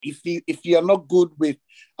If you are not good with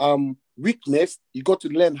weakness, you got to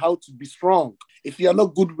learn how to be strong. If you are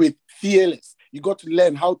not good with fearless, you got to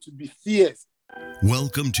learn how to be fierce.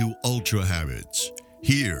 Welcome to Ultra Habits.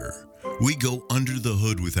 Here, we go under the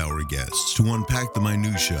hood with our guests to unpack the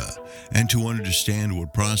minutia and to understand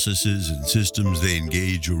what processes and systems they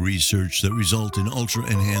engage or research that result in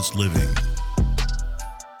ultra-enhanced living.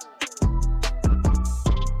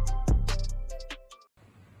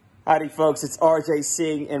 Howdy folks, it's RJ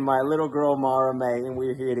Singh and my little girl Mara May, and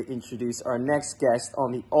we're here to introduce our next guest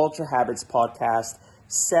on the Ultra Habits podcast,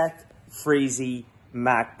 Seth Freezy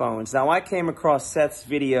Macbones. Now, I came across Seth's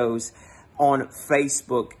videos on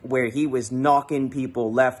Facebook where he was knocking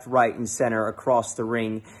people left, right, and center across the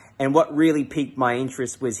ring. And what really piqued my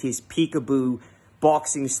interest was his peekaboo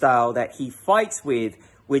boxing style that he fights with,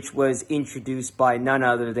 which was introduced by none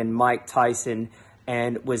other than Mike Tyson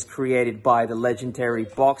and was created by the legendary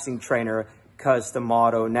boxing trainer, Cus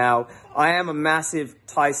D'Amato. Now, I am a massive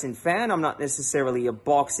Tyson fan. I'm not necessarily a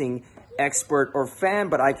boxing expert or fan,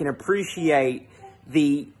 but I can appreciate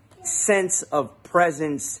the sense of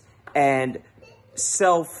presence and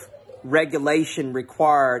self-regulation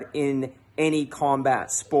required in any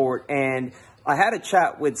combat sport. And I had a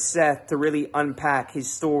chat with Seth to really unpack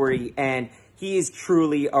his story, and he is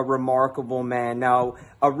truly a remarkable man. Now,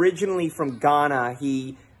 originally from Ghana,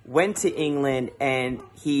 he went to England and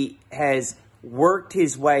he has worked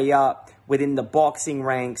his way up within the boxing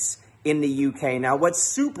ranks in the UK. Now, what's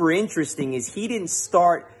super interesting is he didn't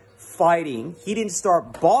start fighting, he didn't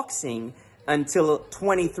start boxing until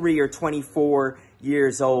 23 or 24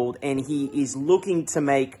 years old, and he is looking to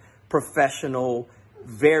make professional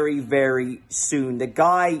very, very soon. The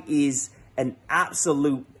guy is an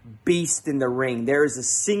absolute beast in the ring. There is a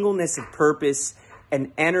singleness of purpose,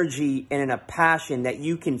 an energy, and a passion that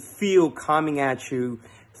you can feel coming at you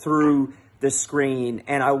through the screen.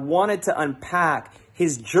 And I wanted to unpack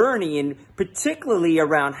his journey, and particularly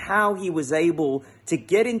around how he was able to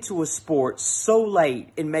get into a sport so late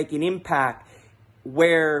and make an impact,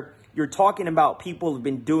 where you're talking about people who've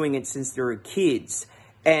been doing it since they were kids.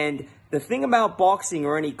 And the thing about boxing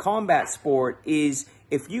or any combat sport is,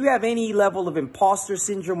 if you have any level of imposter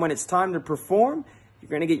syndrome when it's time to perform, you're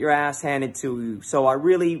going to get your ass handed to you. So I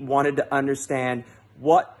really wanted to understand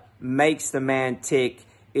what makes the man tick.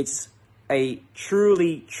 It's a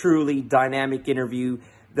truly, truly dynamic interview.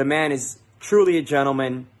 The man is truly a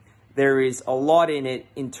gentleman. There is a lot in it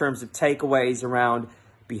in terms of takeaways around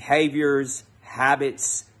behaviors,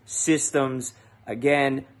 habits, systems.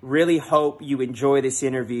 Again, really hope you enjoy this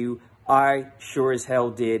interview. I sure as hell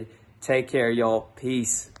did. Take care, y'all.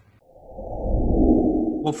 Peace.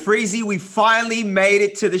 Well, Freezy, we finally made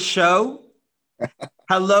it to the show.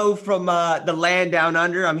 Hello from the land down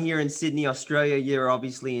under. I'm here in Sydney, Australia. You're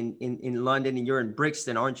obviously in London, and you're in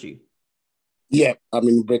Brixton, aren't you? Yeah, I'm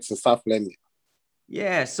in Brixton, South London.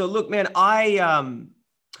 Yeah. So look, man, I'm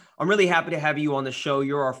really happy to have you on the show.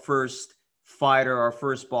 You're our first fighter, our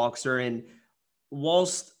first boxer, and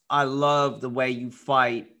whilst I love the way you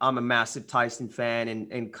fight, I'm a massive Tyson fan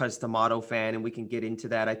and Cus D'Amato fan, and we can get into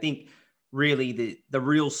that. I think really the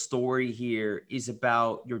real story here is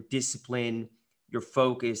about your discipline, your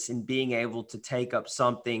focus, and being able to take up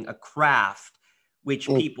something, a craft, which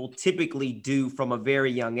people typically do from a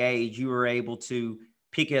very young age. You were able to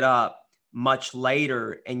pick it up much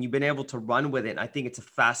later, and you've been able to run with it. I think it's a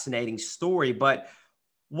fascinating story. But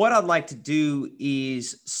what I'd like to do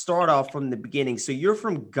is start off from the beginning. So you're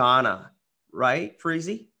from Ghana, right,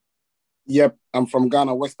 Freezy? Yep, I'm from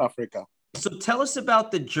Ghana, West Africa. So tell us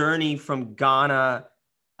about the journey from Ghana,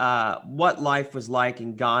 what life was like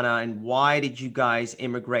in Ghana, and why did you guys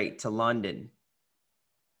immigrate to London?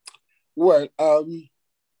 Well, I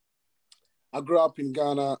grew up in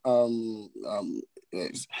Ghana,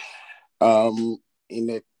 yes, in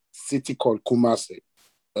a city called Kumasi,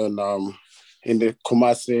 and in the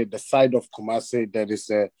side of Kumasi, there is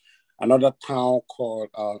another town called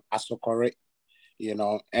Asokore,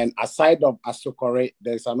 and aside of Asokore,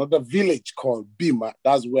 there's another village called Bima.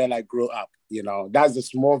 That's where I grew up, that's a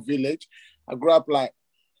small village. I grew up like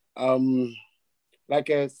 7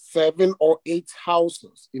 or 8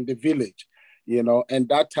 houses in the village, and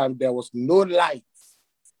that time there was no lights,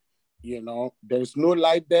 there's no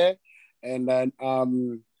light there. And then I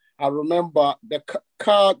remember the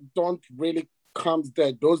car don't really come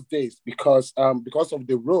there those days because of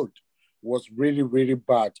the road was really, really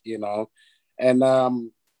bad, And I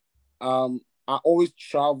always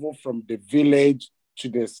travel from the village to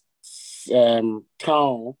this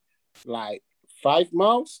town like 5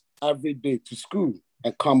 miles every day to school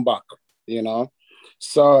and come back,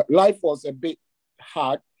 So life was a bit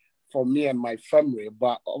hard for me and my family.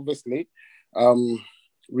 But obviously,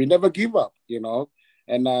 we never give up,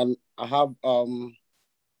 And then I have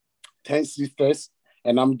 10 sisters,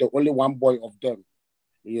 and I'm the only one boy of them,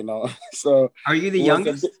 So Are you the it was a bit,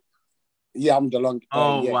 youngest? yeah, I'm the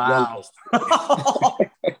Oh, wow. youngest.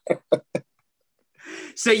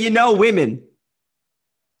 So women.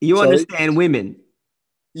 You Sorry. understand women.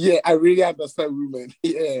 Yeah, I really understand women.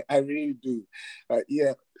 Yeah, I really do.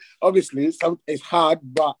 Yeah, obviously, it's hard,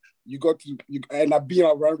 but you got to. And I've been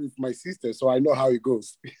around with my sister, so I know how it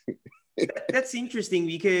goes. That's interesting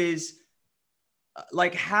because,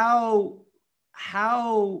 like, how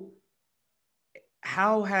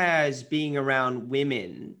has being around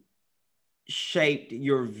women shaped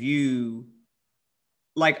your view?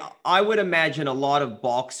 Like, I would imagine a lot of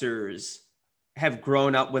boxers have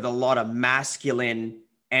grown up with a lot of masculine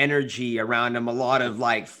energy around them, a lot of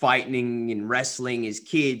like fighting and wrestling as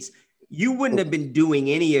kids. You wouldn't have been doing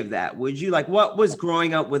any of that, would you? Like, what was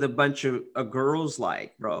growing up with a bunch of girls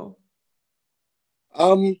like, bro?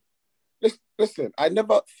 Um, listen, I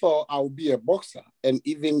never thought I would be a boxer, and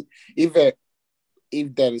even if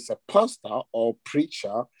there is a pastor or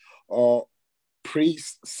preacher or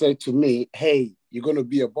priest said to me, "Hey, you're going to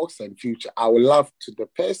be a boxer in future," I will laugh to the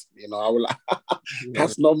person. I will laugh.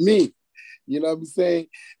 That's not me. You know what I'm saying?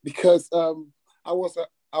 Because I was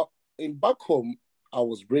in back home. I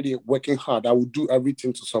was really working hard. I would do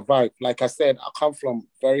everything to survive. Like I said, I come from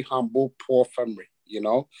very humble, poor family.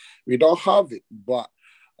 We don't have it, but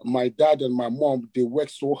my dad and my mom, they work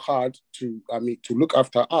so hard to look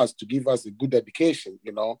after us, to give us a good education.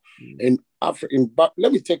 In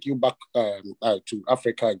let me take you back to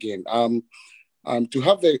Africa again. To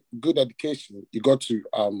have a good education, you got to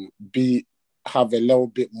have a little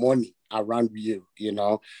bit money around you,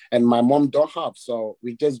 And my mom don't have, so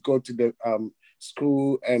we just go to the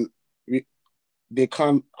school, and they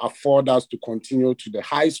can't afford us to continue to the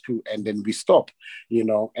high school, and then we stop,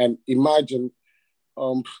 And imagine,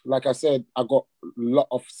 like I said, I got a lot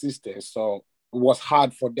of sisters, so it was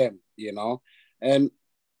hard for them, And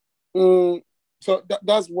so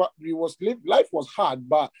that's what we was live. Life was hard,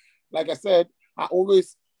 but like I said, I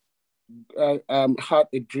always had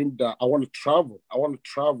a dream that I want to travel. I want to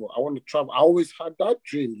travel. I want to travel. I always had that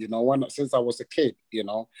dream, since I was a kid,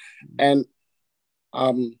 And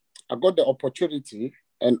I got the opportunity,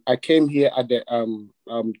 and I came here at the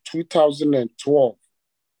 2012,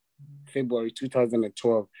 February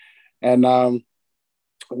 2012, and it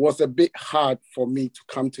was a bit hard for me to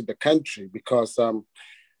come to the country because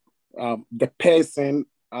the person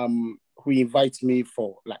who invites me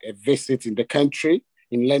for like a visit in the country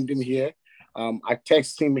in London here, I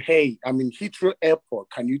text him, "Hey, I'm in Heathrow Airport.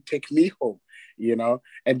 Can you take me home?"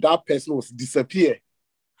 And that person was disappear.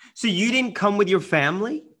 So you didn't come with your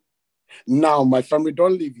family? Now my family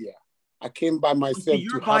don't live here. I came by myself So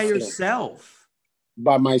you're to by hustle. yourself.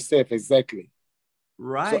 By myself, exactly. So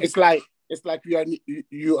Right. it's like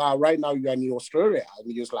you are right now. You are in Australia,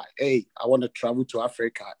 and you're just like, "Hey, I want to travel to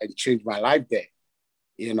Africa and change my life there."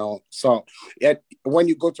 So when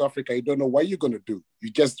you go to Africa, you don't know what you're going to do. You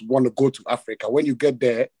just want to go to Africa. When you get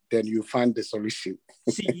there, then you find the solution.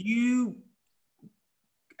 So you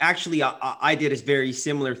actually, I did a very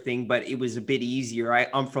similar thing, but it was a bit easier.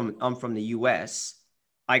 I'm from the US.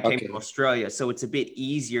 I came Okay. to Australia, so it's a bit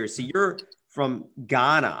easier. So you're from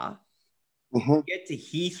Ghana. Mm-hmm. Get to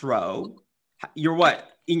Heathrow. You're what,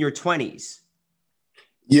 in your 20s?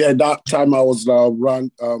 Yeah, that time I was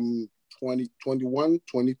around 20, 21,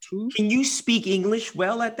 22. Can you speak English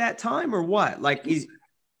well at that time, or what? Like,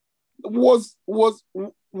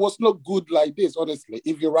 Was not good like this, honestly.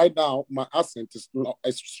 If you right now, my accent is not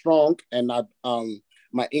as strong, and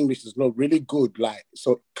my English is not really good. Like,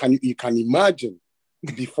 so you can imagine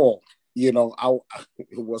before, it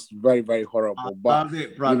was very, very horrible. I love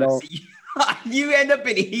it, brother. So you end up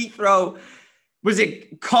in Heathrow. Was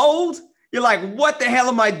it cold? You're like, what the hell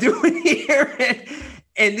am I doing here?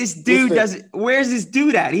 And this dude where's this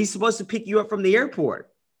dude at? He's supposed to pick you up from the airport.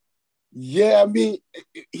 Yeah, I mean,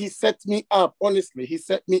 he set me up. Honestly, he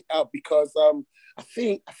set me up because I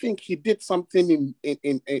think he did something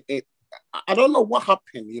in I don't know what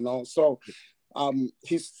happened. So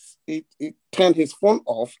he turned his phone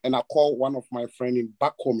off, and I called one of my friends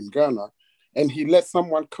back home in Ghana, and he let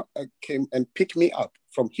someone came and pick me up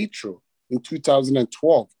from Heathrow in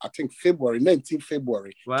 2012. I think February 19th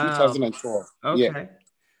February. Wow. 2012. Okay. Yeah.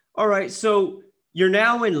 All right. So you're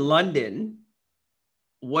now in London.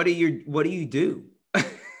 What do you do?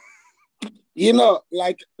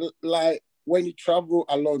 Like when you travel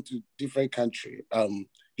alone to different country,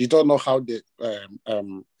 you don't know how the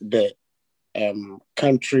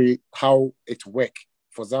country, how it work.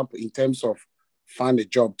 for example, in terms of find a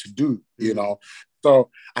job to do, you know.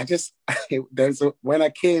 So I just when I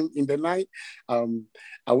came in the night,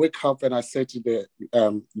 I wake up and I said to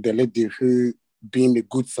the lady who being a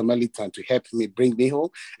good Samaritan to help me bring me home,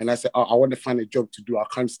 and I said, oh, I want to find a job to do. I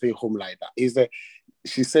can't stay home like that.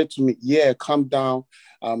 She said to me, yeah, calm down.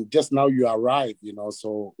 Just now you arrived, you know,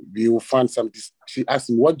 so we will find something. She asked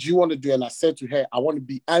me, what do you want to do? And I said to her, I want to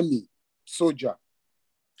be army soldier.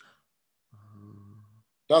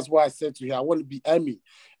 That's why I said to her, I want to be army.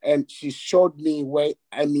 And she showed me where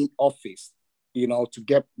army office, you know, to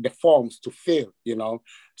get the forms to fill, you know.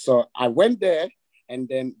 So I went there, and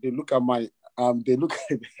then they look at my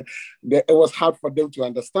it was hard for them to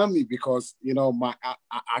understand me because, you know,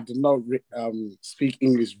 I did not speak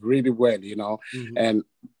English really well, you know,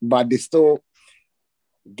 but they still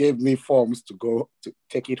gave me forms to go to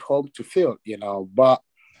take it home to fill, you know. But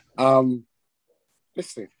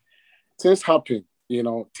listen, things happen, you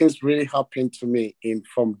know, things really happened to me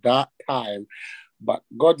from that time. But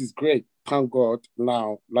God is great. Thank God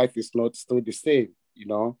now life is not still the same, you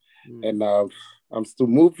know, and I'm still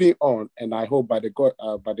moving on, and I hope by the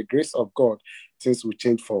grace of God, things will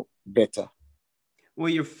change for better. Well,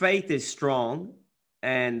 your faith is strong,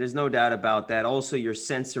 and there's no doubt about that. Also, your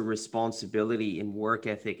sense of responsibility and work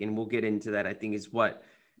ethic, and we'll get into that, I think, is what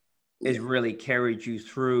has really carried you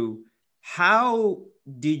through. How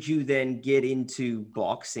did you then get into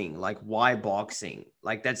boxing? Like, why boxing?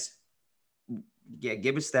 Like,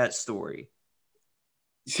 give us that story.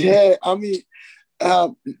 Yeah, I mean,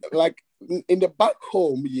 like in the back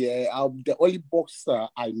home, the only boxer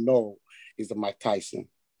I know is Mike Tyson.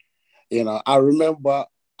 You know, I remember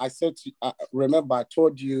I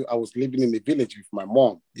told you I was living in the village with my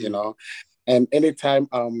mom, you know, and anytime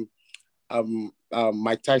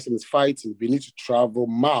Mike Tyson is fighting, we need to travel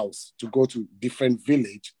miles to go to different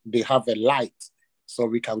village. They have a light, so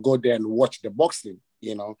we can go there and watch the boxing,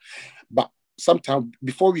 you know. But sometimes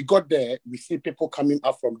before we got there, we see people coming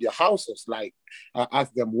up from their houses. Like I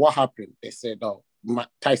asked them what happened. They said, "Oh,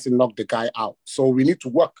 Tyson knocked the guy out." So we need to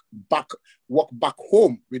walk back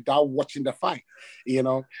home without watching the fight, you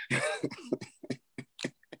know.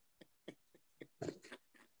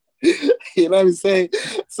 You know what I'm saying?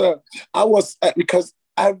 So I was because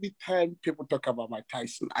every time people talk about Mike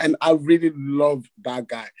Tyson, and I really love that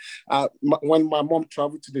guy. When my mom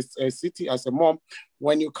traveled to this city, I said, "Mom,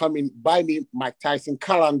 when you come in, buy me Mike Tyson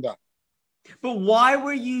calendar." But why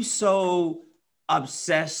were you so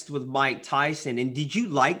obsessed with Mike Tyson? And did you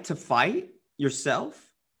like to fight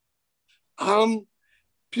yourself?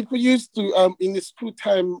 People used to in the school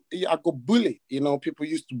time, I got bullied. You know, people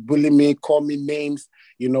used to bully me, call me names,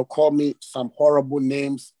 you know, call me some horrible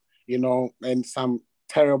names, you know, and some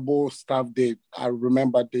terrible stuff I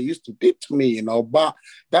remember they used to do to me, you know. But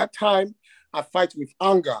that time I fight with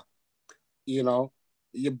anger, you know.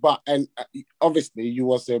 And obviously you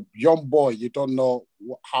was a young boy, you don't know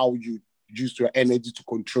how you use your energy to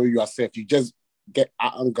control yourself. You just get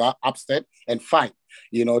anger, upset, and fight.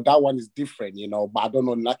 You know, that one is different, you know, but I don't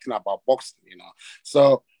know nothing about boxing, you know.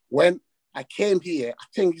 So when I came here, I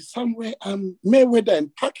think somewhere Mayweather and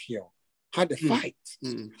Pacquiao had a fight.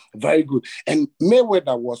 Very good. And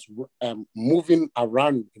Mayweather was moving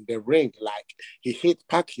around in the ring, like he hit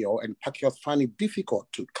Pacquiao, and Pacquiao found it difficult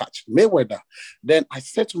to catch Mayweather. Then I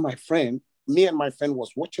said to my friend, me and my friend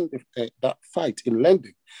was watching that fight in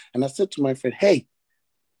London, and I said to my friend, hey,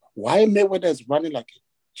 why Mayweather is running like a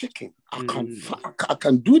chicken? I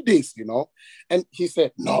can do this, you know. And he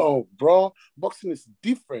said, no, bro, boxing is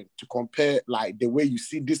different to compare like the way you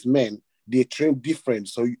see these men, they train different.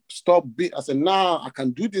 So you stop. I said, nah, I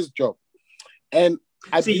can do this job. And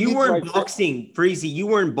so you weren't boxing, Freezy. You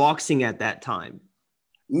weren't boxing at that time.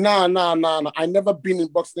 No. I never been in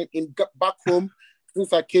boxing back home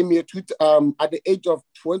since I came here at the age of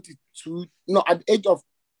 22. No, at the age of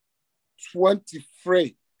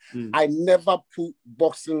 23. I never put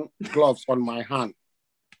boxing gloves on my hand.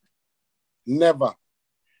 Never.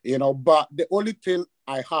 You know, but the only thing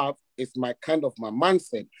I have is my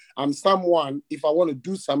mindset. I'm someone, if I want to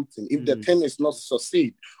do something, if the thing is not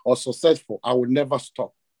succeed or successful, I will never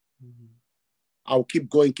stop. I'll keep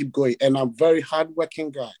going. And I'm very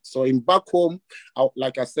hardworking guy. So in back home,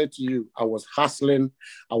 like I said to you, I was hustling.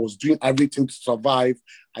 I was doing everything to survive.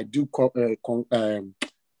 I do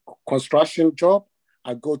construction job.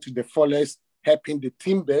 I go to the forest, helping the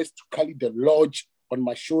timbers to carry the lodge on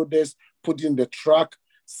my shoulders, put in the truck,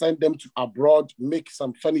 send them to abroad, make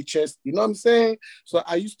some furnitures. You know what I'm saying? So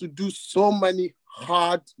I used to do so many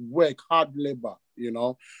hard labor, you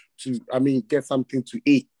know, get something to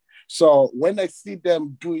eat. So when I see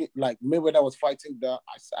them doing, like Mayweather was fighting there,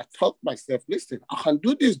 I thought myself, listen, I can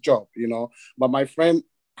do this job, But my friend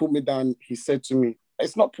put me down. He said to me,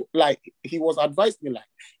 it's not like he was advising me, like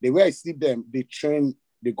the way I see them, they train,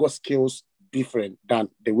 they got skills different than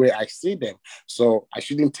the way I see them. So I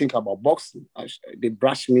shouldn't think about boxing. They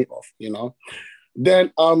brush me off.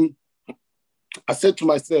 Then I said to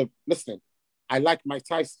myself, listen, I like Mike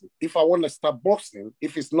Tyson. If I want to start boxing,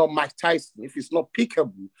 if it's not Mike Tyson, if it's not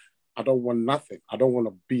pickable, I don't want nothing. I don't want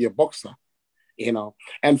to be a boxer.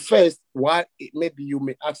 And first, maybe you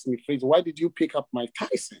may ask me, Freezy, why did you pick up Mike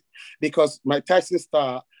Tyson? Because Mike Tyson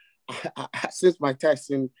since Mike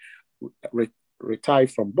Tyson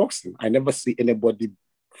retired from boxing, I never see anybody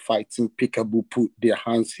fighting pickable, put their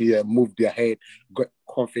hands here, move their head, get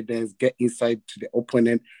confidence, get inside to the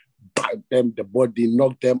opponent, bite them, the body,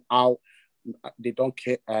 knock them out. They don't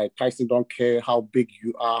care. Tyson don't care how big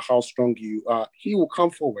you are, how strong you are. He will come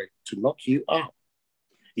forward to knock you out.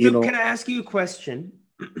 So can I ask you a question?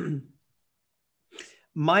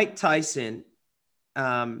 Mike Tyson,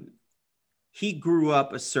 he grew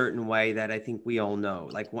up a certain way that I think we all know.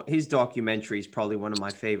 Like his documentary is probably one of my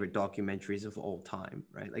favorite documentaries of all time,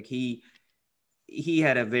 right? Like he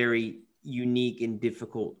had a very unique and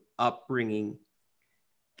difficult upbringing.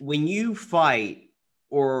 When you fight,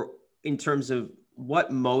 or in terms of what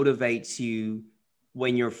motivates you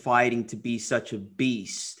when you're fighting to be such a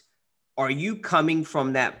beast, are you coming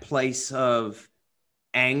from that place of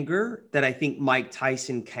anger that I think Mike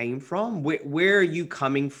Tyson came from? Where are you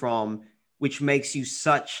coming from, which makes you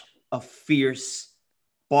such a fierce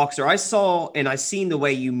boxer? I seen the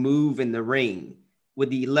way you move in the ring with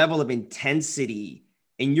the level of intensity,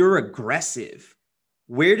 and you're aggressive.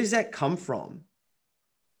 Where does that come from?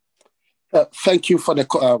 Thank you for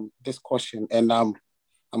this question, and I'm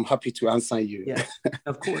happy to answer you. Yeah,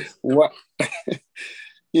 of course. Well,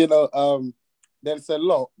 there's a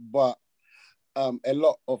lot, but a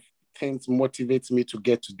lot of things motivates me to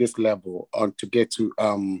get to this level, or to get to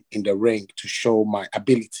in the ring to show my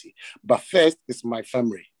ability. But first, it's my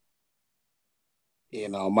family.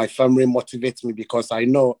 My family motivates me because I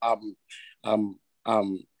know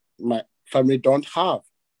my family don't have.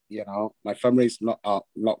 My family is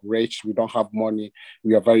not rich. We don't have money.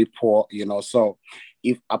 We are very poor. So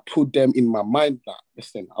if I put them in my mind that,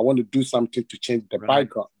 listen, I want to do something to change the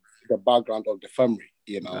background of the family.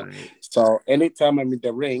 Right. So anytime I'm in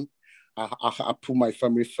the ring, I put my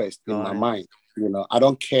family first in my mind. I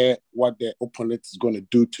don't care what the opponent is going to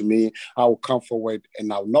do to me. I will come forward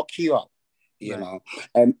and I'll knock you out.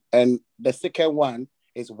 And the second one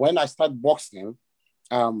is when I start boxing.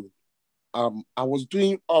 I was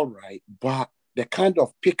doing all right, but the kind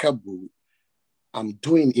of pickable I'm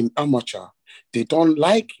doing in amateur, they don't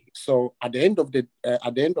like it. So at the end of the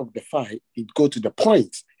fight, it go to the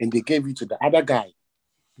points, and they gave it to the other guy.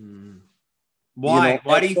 Why?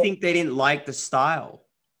 Why do you think they didn't like the style?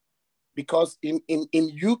 Because in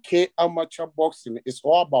UK amateur boxing, it's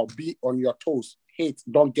all about be on your toes. Hit,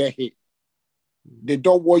 don't get hit. They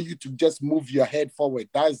don't want you to just move your head forward.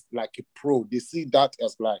 That's like a pro. They see that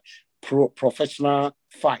as like professional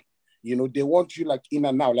fight. They want you like in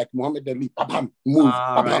and out, like Muhammad Ali, bam, move,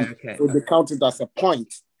 bam. Right, okay. So they count it as a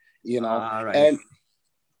point, Right.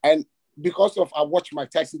 And because of I watch Mike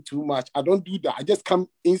Tyson too much, I don't do that. I just come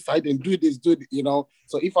inside and do this,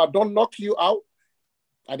 So if I don't knock you out,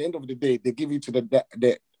 at the end of the day, they give it to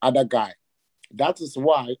the other guy. That is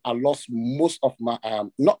why I lost most of my, I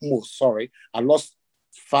lost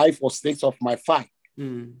 5 or 6 of my fight.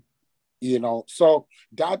 So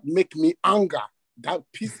that make me anger. That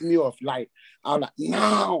pissed me off. Like, I'm like,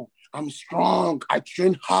 now I'm strong. I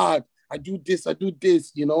train hard. I do this.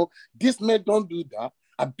 This man don't do that.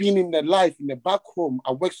 I've been in the life, in the back home.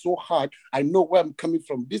 I work so hard. I know where I'm coming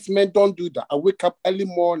from. This man don't do that. I wake up early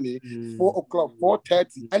morning, 4 o'clock,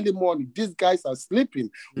 4:30, early morning. These guys are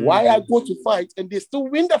sleeping. Why I go to fight and they still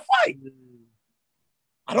win the fight?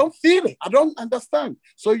 I don't feel it. I don't understand.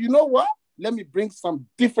 So you know what? Let me bring some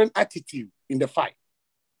different attitude in the fight.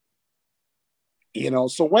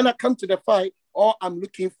 So when I come to the fight, all I'm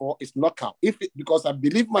looking for is knockout. Because I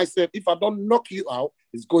believe myself, if I don't knock you out,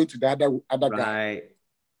 it's going to the other guy.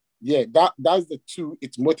 Yeah, that's the two.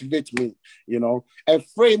 It motivates me, And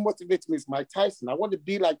Frey motivates me is Mike Tyson. I want to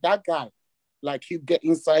be like that guy. Like he get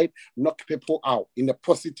inside, knock people out in a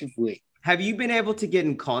positive way. Have you been able to get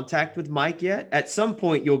in contact with Mike yet? At some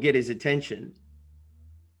point, you'll get his attention.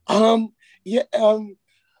 Yeah.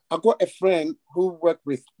 I got a friend who worked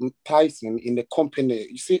with Tyson in the company.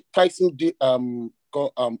 You see, Tyson did in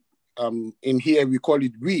here we call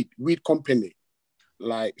it weed company.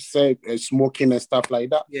 like say smoking and stuff like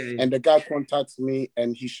that. Yeah, yeah. And the guy contacts me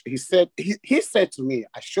and he said to me,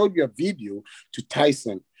 I showed you a video to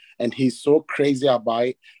Tyson and he's so crazy about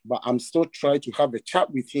it, but I'm still trying to have a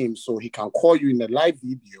chat with him so he can call you in a live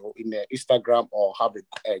video in the Instagram or have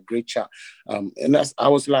a great chat. And I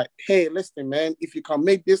was like, hey, listen, man, if you can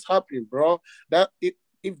make this happen, bro,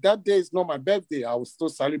 if that day is not my birthday, I will still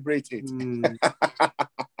celebrate it.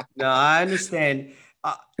 No, I understand.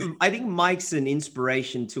 I think Mike's an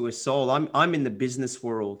inspiration to us all. I'm in the business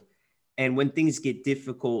world, and when things get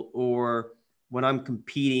difficult, or when I'm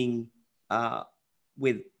competing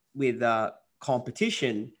with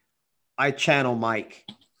competition, I channel Mike.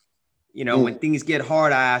 You know, when things get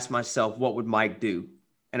hard, I ask myself, what would Mike do?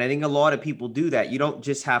 And I think a lot of people do that. You don't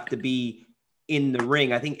just have to be in the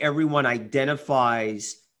ring. I think everyone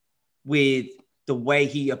identifies with the way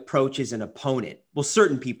he approaches an opponent. Well,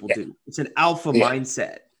 certain people do. It's an alpha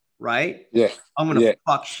mindset, right? Yeah. I'm going to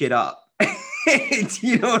fuck shit up.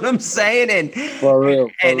 You know what I'm saying? And for real.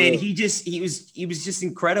 And he was just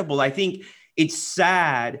incredible. I think it's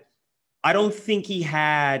sad. I don't think he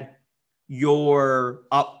had your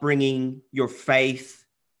upbringing, your faith,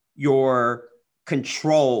 your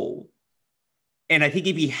control. And I think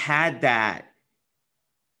if he had that,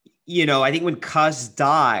 you know, I think when Cuz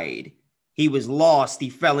died, he was lost. He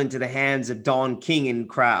fell into the hands of Don King and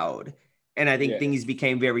crowd. And I think things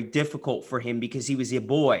became very difficult for him because he was a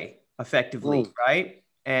boy, effectively, right?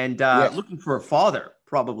 And looking for a father,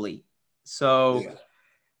 probably. So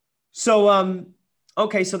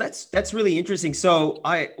okay, so that's really interesting. So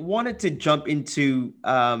I wanted to jump into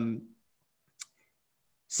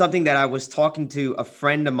something that I was talking to a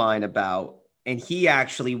friend of mine about, and he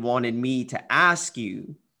actually wanted me to ask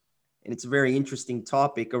you, and it's a very interesting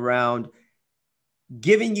topic around,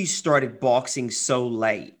 given you started boxing so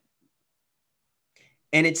late,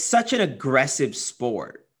 and it's such an aggressive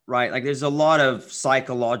sport, right? Like there's a lot of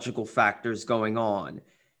psychological factors going on.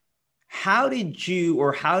 How do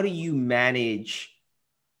you manage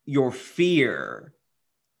your fear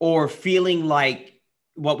or feeling like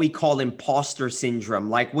what we call imposter syndrome?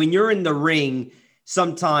 Like when you're in the ring,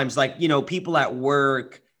 sometimes, like, you know, people at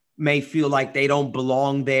work may feel like they don't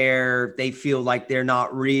belong there. They feel like they're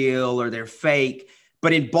not real or they're fake.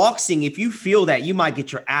 But in boxing, if you feel that, you might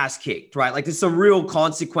get your ass kicked, right? Like there's some real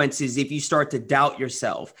consequences if you start to doubt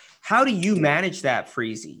yourself. How do you manage that,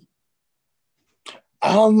 Freezy?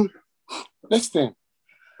 Listen,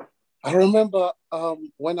 I remember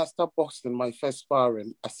when I started boxing, my first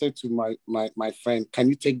sparring, I said to my friend, can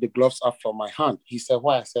you take the gloves off from my hand? He said,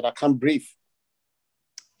 why? I said, I can't breathe.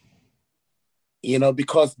 You know,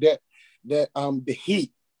 because the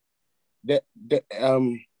heat, I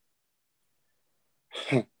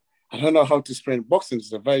don't know how to explain. Boxing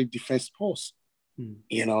is a very different sport,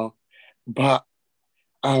 you know, but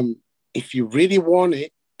if you really want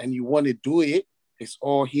it and you want to do it, it's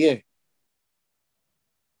all here.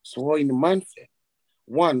 So all in the mindset.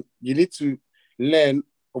 One, you need to learn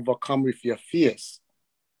overcome with your fears.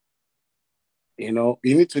 You know,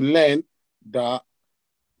 you need to learn that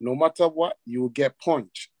no matter what, you will get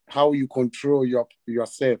punched. How you control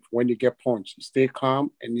yourself when you get punched. You stay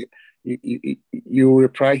calm and you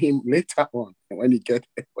reply him later on when you get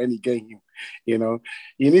him. You know,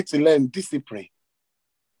 you need to learn discipline.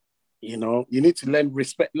 You know, you need to learn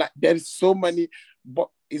respect. Like there is so many, but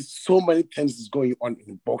it's so many things going on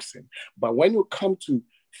in boxing. But when you come to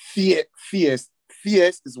fears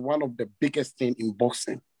is one of the biggest things in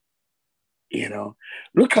boxing. You know,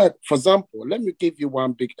 look at, for example, let me give you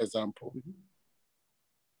one big example.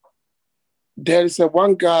 There is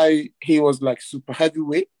one guy, he was like super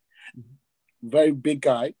heavyweight, very big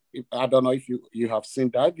guy. I don't know if you have seen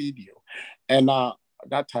that video. And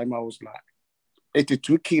that time I was like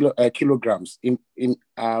 82 kilograms in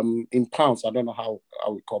pounds. I don't know how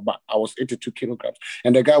we call, but I was 82 kilograms.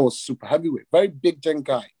 And the guy was super heavyweight, very big gen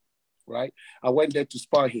guy, right? I went there to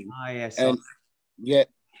spar him. Yes.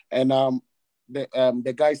 And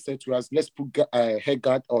the guy said to us, let's put a head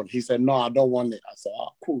guard on. He said, no, I don't want it. I said,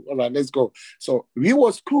 cool. All right, let's go. So we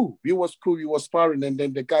was cool. We was sparring. And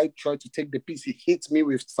then the guy tried to take the piece. He hit me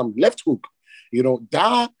with some left hook. You know,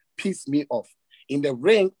 that pissed me off. In the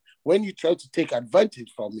ring, when you try to take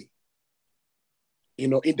advantage from me, you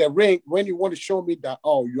know, in the ring, when you want to show me that,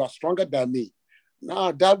 oh, you are stronger than me.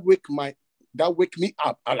 Now that wake me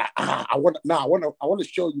up. I'm like, I want to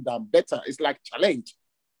show you that I'm better. It's like challenge.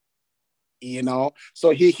 You know, so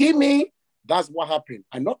he hit me. That's what happened.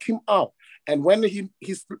 I knocked him out, and when he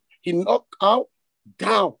knocked out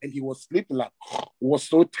down, and he was sleeping, like, it was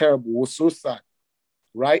so terrible, it was so sad,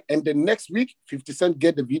 right? And the next week, 50 Cent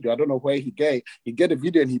get the video. I don't know where he get the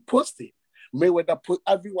video, and he posted. Mayweather put,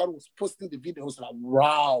 everyone was posting the videos like,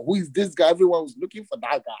 wow, who is this guy? Everyone was looking for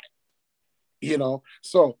that guy, you know.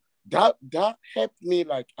 So that helped me.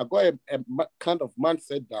 Like I got a kind of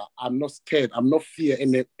mindset that I'm not scared, I'm not fear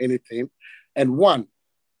anything. And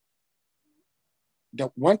the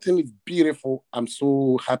one thing is beautiful. I'm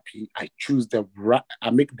so happy I choose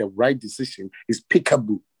I make the right decision. Is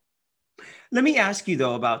Peekaboo. Let me ask you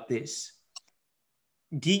though about this.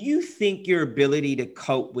 Do you think your ability to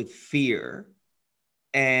cope with fear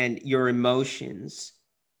and your emotions,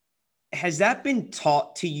 has that been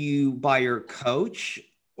taught to you by your coach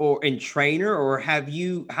and trainer, or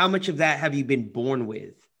how much of that have you been born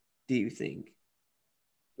with, do you think?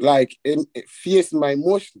 Like it fears my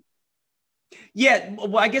emotion. Yeah,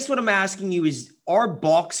 well, I guess what I'm asking you is, are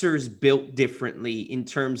boxers built differently in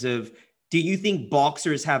terms of, do you think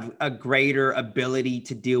boxers have a greater ability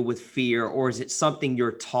to deal with fear, or is it something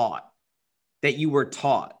you're taught, that you were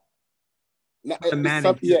taught No, to it's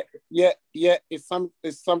manage? yeah. It's some.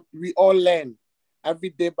 We all learn every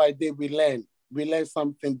day by day. We learn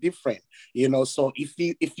something different. You know. So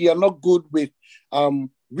if you are not good with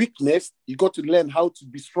weakness, you got to learn how to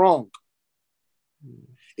be strong.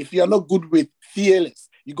 If you are not good with fearless,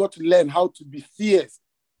 you got to learn how to be fierce,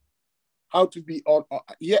 how to be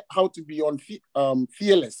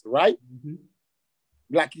fearless, right? Mm-hmm.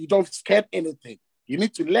 Like you don't scare anything. You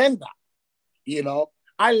need to learn that. You know,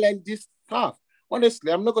 I learned this stuff.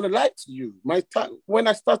 Honestly, I'm not gonna lie to you. My time when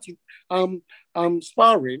I started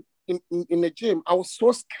sparring in the gym, I was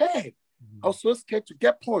so scared. I was so scared to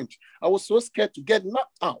get punched. I was so scared to get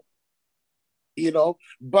knocked out. You know,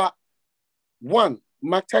 but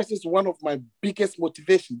Mike Tyson is one of my biggest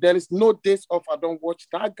motivation. There is no days off I don't watch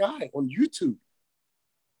that guy on YouTube.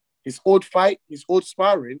 His old fight, his old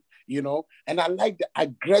sparring, you know, and I like the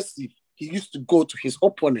aggressive he used to go to his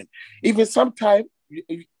opponent. Even sometimes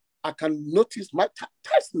I can notice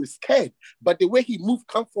Tyson is scared, but the way he move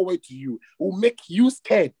come forward to you will make you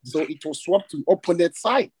scared. So it will swap to opponent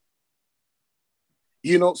side.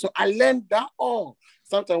 You know, so I learned that all.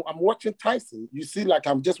 Sometimes I'm watching Tyson, you see, like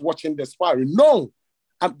I'm just watching the sparring. No,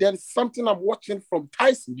 there is something I'm watching from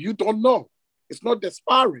Tyson. You don't know. It's not the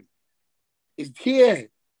sparring. It's here.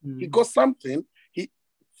 He got something. He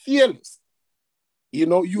fearless. You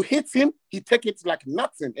know, you hit him, he take it like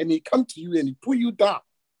nothing, and he come to you and he pull you down.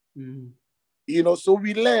 You know, so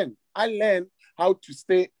I learned how to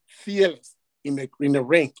stay fearless in the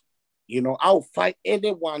ring. You know, I'll fight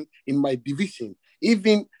anyone in my division.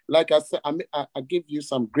 Even like I said, I give you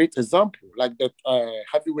some great example, like that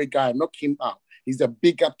heavyweight guy knocked him out. He's a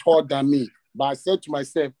bigger, tall than me. But I said to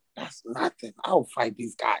myself, that's nothing. I'll fight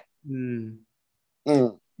this guy.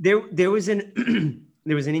 There was an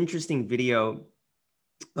there was an interesting video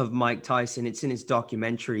of Mike Tyson. It's in his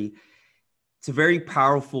documentary. It's a very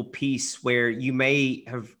powerful piece where you may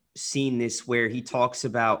have seen this, where he talks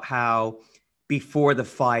about how before the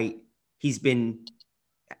fight, he's been,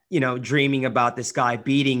 dreaming about this guy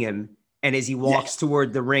beating him. And as he walks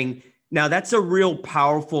toward the ring, now that's a real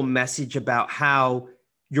powerful message about how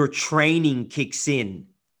your training kicks in,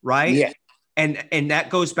 right? Yeah. And that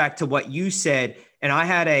goes back to what you said. And I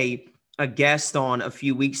had a guest on a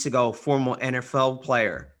few weeks ago, a former NFL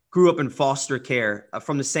player, grew up in foster care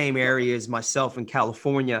from the same area as myself in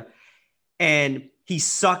California. And he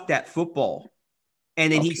sucked at football.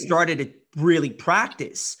 And then he started to really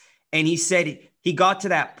practice. And he said he got to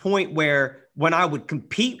that point where when I would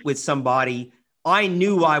compete with somebody, I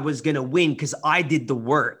knew I was going to win because I did the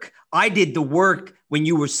work. I did the work when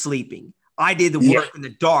you were sleeping. I did the work in the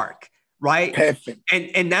dark. Right. Perfect.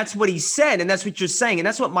 And that's what he said. And that's what you're saying. And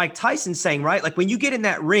that's what Mike Tyson's saying, right? Like when you get in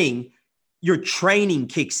that ring, your training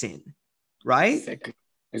kicks in, right?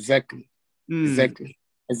 Exactly.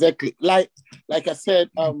 Like I said,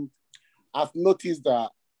 I've noticed that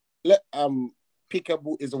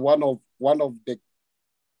peekaboo is one of the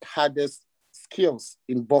hardest skills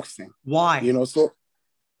in boxing. Why? You know, so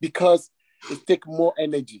because it takes more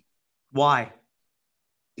energy. Why?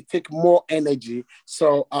 It takes more energy.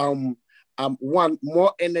 So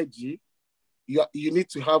more energy, you need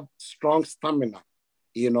to have strong stamina.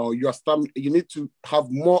 You know, you need to have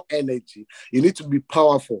more energy. You need to be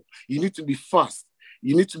powerful. You need to be fast.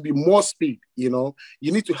 You need to be more speed. You know,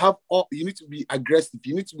 you need to be aggressive.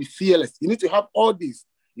 You need to be fearless. You need to have all this,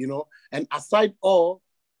 you know. And aside all,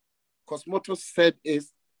 Cosmoto said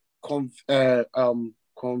is convince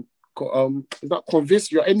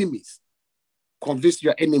your enemies. Convince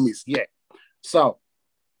your enemies. Yeah. So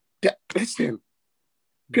listen,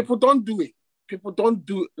 people don't do it. People don't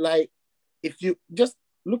do, like, if you just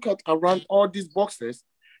look at around all these boxes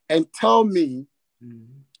and tell me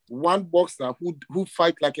one boxer who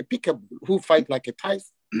fight like a Peekaboo, who fight like a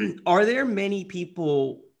Tyson. Are there many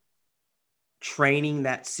people training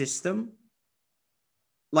that system?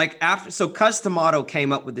 Like after, so Cus D'Amato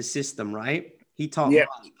came up with the system, right? He taught Yeah.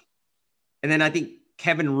 Mike. And then I think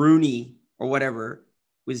Kevin Rooney or whatever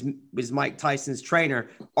was Mike Tyson's trainer.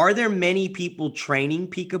 Are there many people training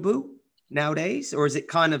Peekaboo nowadays, or is it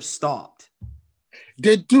kind of stopped?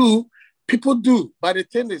 They do. People do. But the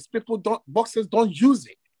thing is, boxers don't use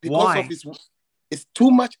it because Why? of it's too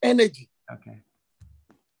much energy. Okay.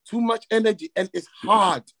 Too much energy. And it's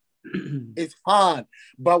hard. It's hard.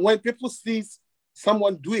 But when people see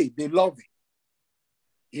someone do it, they love it.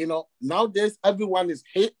 You know, nowadays everyone is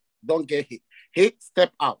hit, don't get hit. Hit,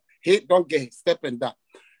 step out. Hit, don't get hit. Step and that.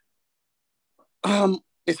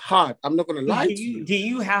 It's hard. I'm not gonna lie to you. Do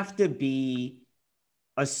you have to be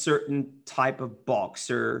a certain type of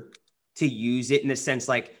boxer to use it, in the sense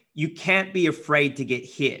like you can't be afraid to get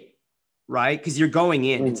hit, right? Because you're going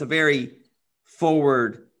in. It's a very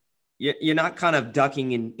forward. You're not kind of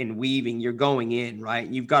ducking and weaving. You're going in, right?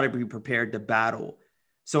 You've got to be prepared to battle.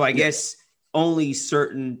 So I guess only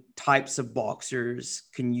certain types of boxers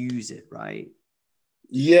can use it, right?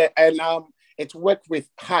 Yeah, and it's work with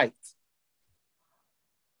height.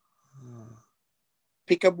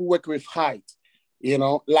 Peekaboo work with height. You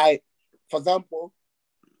know, like for example,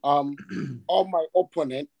 all my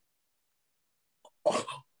opponent,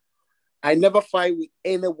 I never fight with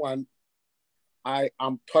anyone. I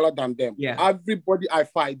am taller than them. Yeah. Everybody I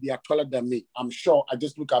fight, they are taller than me. I'm sure. I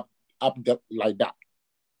just look up them like that.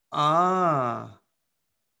 Ah.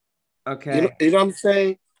 Okay. You know what I'm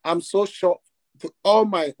saying? I'm so short to all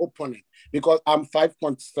my opponents because I'm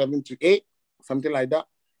 5.7 to 8, something like that.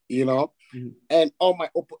 You know, and all my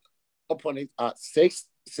opponents are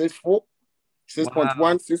 6'4", 6.1,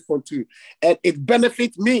 6.2, and it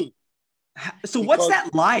benefits me. So what's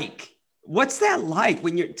that like? What's that like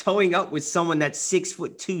when you're towing up with someone that's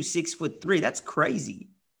 6'2", 6'3"? That's crazy.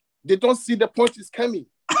 They don't see the punches coming.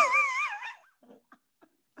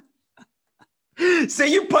 So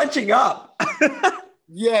you're punching up.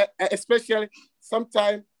 Yeah, especially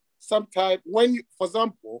sometimes when you, for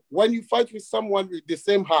example, when you fight with someone with the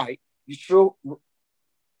same height, you throw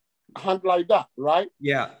hand like that, right?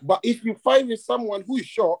 Yeah. But if you fight with someone who is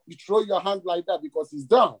short, you throw your hand like that because he's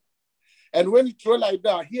down. And when you throw like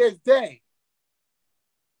that, here is there.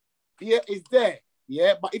 Here is there.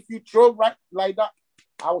 Yeah. But if you throw right like that,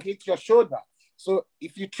 I'll hit your shoulder. So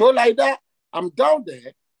if you throw like that, I'm down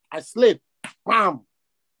there, I slip. Bam.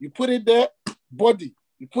 You put it there, body.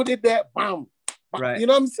 You put it there, bam. Right. You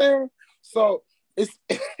know what I'm saying? So it's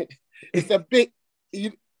it's a big,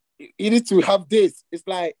 you need to have this. It's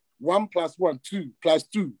like 1 + 1, 2 +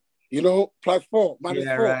 2, you know, +4, -4.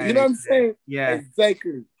 Right. You know what I'm saying? Yeah.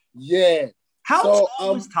 Exactly. Yeah. How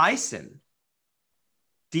tall was Tyson?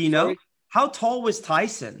 Do you know? How tall was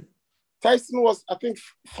Tyson? Tyson was, I think,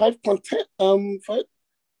 5'10". 5.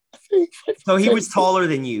 I think 5'10". So he was taller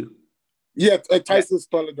than you. Yeah, Tyson's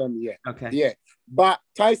taller than me. Yeah. Okay. Yeah, but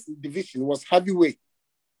Tyson's division was heavyweight.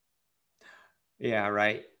 Yeah.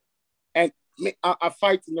 Right. And I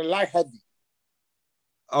fight in the light heavy.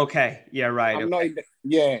 Okay. Yeah. Right. I'm not in the,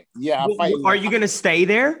 yeah. I fight. Are you going to stay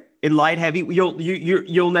there in light heavy?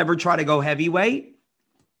 You'll never try to go heavyweight?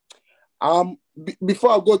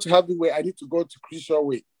 Before I go to heavyweight, I need to go to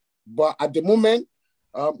cruiserweight. But at the moment,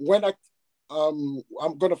 when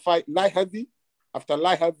I'm gonna fight light heavy. After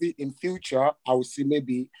light heavy in future, I will see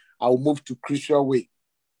maybe I'll move to cruiserweight.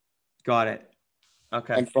 Got it.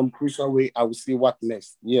 Okay. And from cruiserweight, I will see what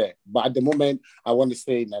next. Yeah. But at the moment, I want to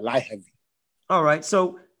stay in the light heavy. All right.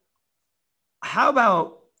 So how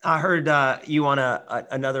about, I heard you on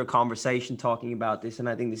another conversation talking about this, and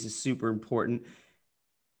I think this is super important,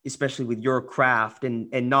 especially with your craft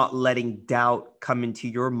and not letting doubt come into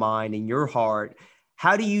your mind and your heart.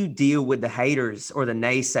 How do you deal with the haters or the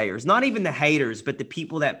naysayers? Not even the haters, but the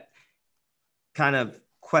people that kind of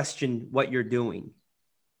question what you're doing.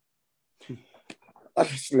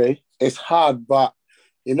 Honestly, it's hard, but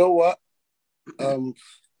you know what? You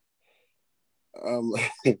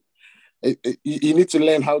need to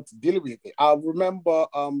learn how to deal with it. I remember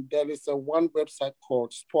there is one website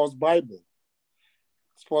called Sports Bible.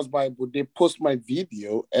 Sports Bible, they post my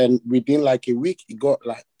video, and within like a week, it got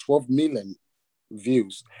like 12 million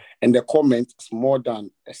views, and the comments is more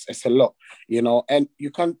than, it's a lot, you know, and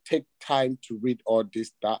you can't take time to read all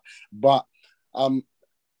this, that, but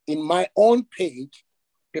in my own page,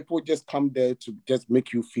 people just come there to just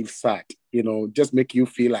make you feel sad, you know, just make you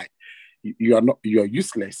feel like you're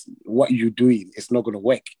useless. What you're doing is not going to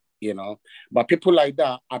work, you know, but people like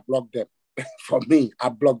that, I block them. for me, I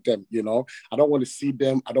block them, I don't want to see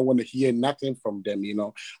them. I don't want to hear nothing from them,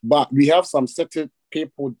 But we have some certain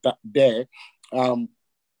people that there,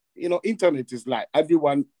 internet is like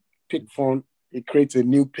everyone pick phone, he creates a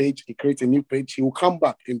new page, he will come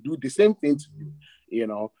back and do the same thing to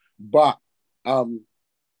you. But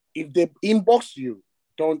if they inbox you,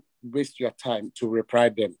 don't waste your time to reply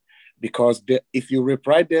them, because if you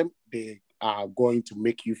reply them, they are going to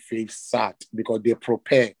make you feel sad because they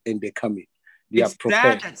prepare and they come in. It's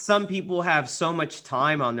sad that some people have so much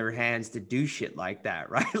time on their hands to do shit like that,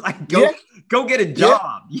 right? Like go get a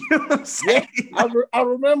job. You know what I'm saying? Yeah.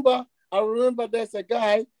 I remember there's a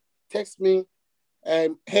guy text me,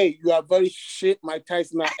 hey, you are very shit Mike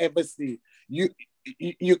Tyson I ever see. You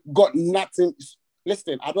got nothing.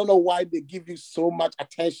 Listen, I don't know why they give you so much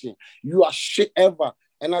attention. You are shit ever.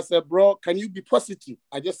 And I said, bro, can you be positive?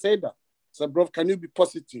 I just said that. I said, bro, can you be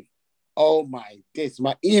positive? Oh my days,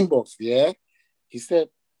 my inbox, yeah. He said,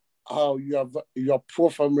 oh, your poor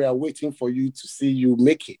family are waiting for you to see you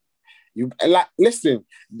make it. Listen,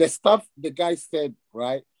 the stuff the guy said,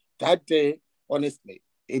 right, that day, honestly,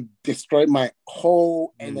 it destroyed my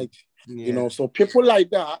whole energy. Yeah. So people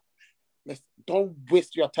like that, don't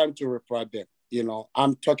waste your time to reply them.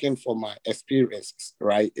 I'm talking from my experiences,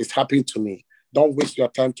 right? It's happened to me. Don't waste your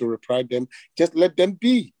time to reply them. Just let them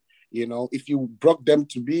be. If you block them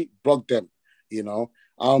to be, block them.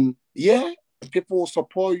 Yeah, people will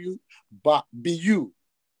support you, but be you.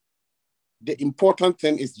 The important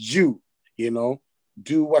thing is you.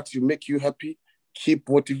 Do what you make you happy. Keep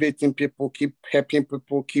motivating people. Keep helping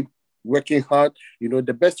people. Keep working hard.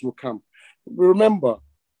 The best will come. Remember,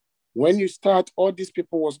 when you start, all these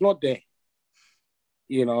people was not there.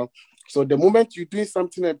 So the moment you're doing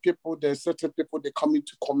something and there's certain people, they come in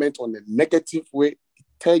to comment on a negative way,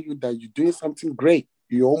 tell you that you're doing something great.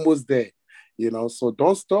 You're almost there, so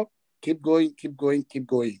don't stop. Keep going.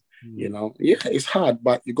 Yeah, it's hard,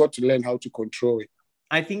 but you got to learn how to control it.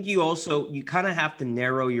 I think you kind of have to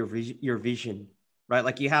narrow your vision, right?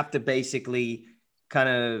 Like you have to basically kind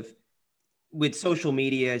of, with social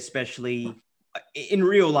media, especially in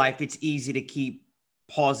real life, it's easy to keep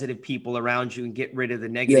positive people around you and get rid of the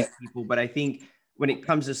negative people. But I think when it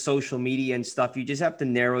comes to social media and stuff, you just have to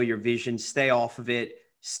narrow your vision, stay off of it,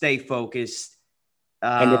 stay focused.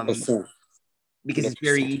 100%. Because it's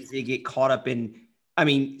very easy to get caught up in,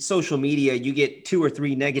 social media, you get 2 or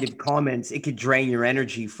 3 negative comments, it could drain your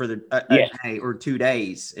energy for a day or 2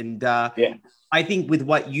 days. And I think with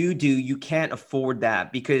what you do, you can't afford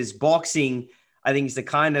that, because boxing, I think, is the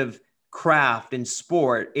kind of craft and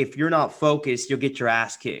sport, if you're not focused, you'll get your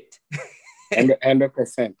ass kicked.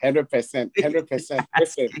 100%.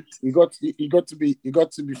 Listen, you got to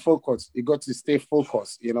be focused. You got to stay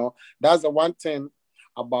focused. That's the one thing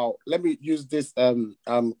about. Let me use this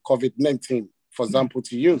COVID-19 for example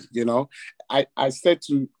to use. I said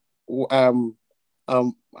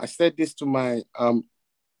this to my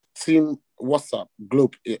team WhatsApp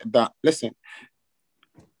group that, listen,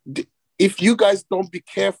 if you guys don't be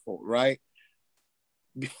careful, right,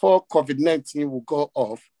 before COVID-19 will go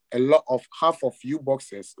off, half of you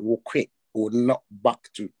boxers will quit, will not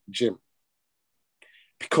back to gym.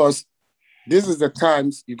 Because this is the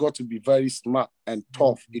times you got to be very smart and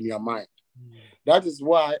tough in your mind. That is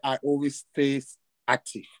why I always stay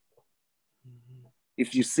active.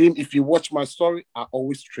 If you watch my story, I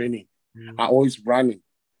always training. I always running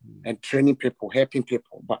and training people, helping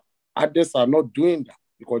people. But others are not doing that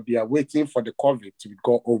because they are waiting for the COVID to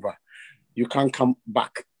go over. You can't come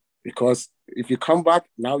back, because if you come back,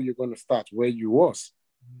 now you're going to start where you was.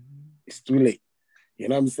 It's too late. You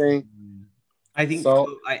know what I'm saying? I think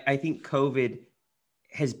so. I think COVID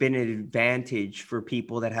has been an advantage for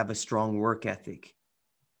people that have a strong work ethic.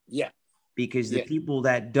 Yeah. Because the people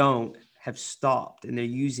that don't have stopped, and they're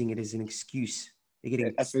using it as an excuse. They're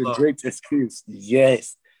getting That's a great excuse.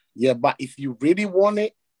 Yes. Yeah, but if you really want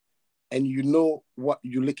it and you know what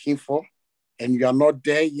you're looking for and you're not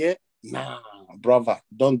there yet, nah, brother,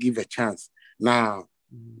 don't give a chance. Nah,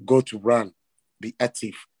 go to run, be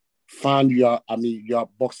active. Find your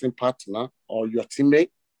boxing partner or your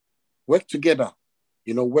teammate. Work together.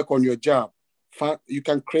 Work on your job. You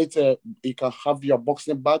can have your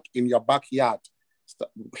boxing bag in your backyard.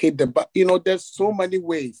 Hit the back. There's so many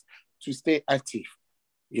ways to stay active,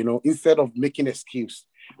 instead of making excuse.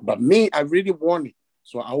 But me, I really want it.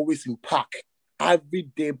 So I always impact every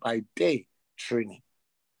day by day training.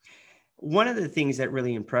 One of the things that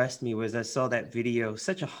really impressed me was I saw that video,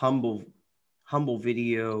 such a humble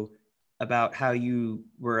video about how you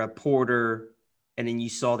were a porter, and then you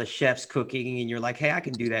saw the chefs cooking and you're like, hey, I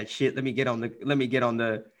can do that shit. Let me get on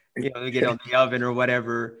the oven or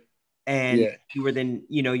whatever. and Yeah. you were then,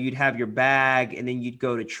 you'd have your bag and then you'd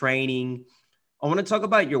go to training. I want to talk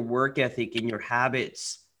about your work ethic and your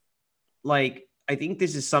habits. Like, I think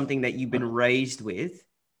this is something that you've been raised with,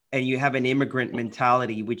 and you have an immigrant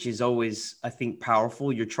mentality, which is always, I think,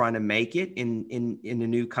 powerful. You're trying to make it in a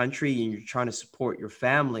new country, and you're trying to support your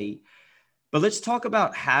family. But let's talk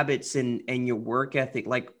about habits and your work ethic.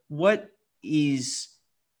 Like, what is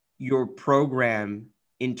your program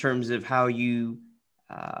in terms of how you,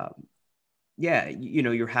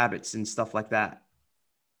 your habits and stuff like that?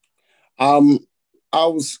 Um, I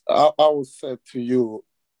was said to you,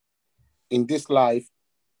 in this life,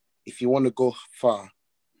 if you want to go far,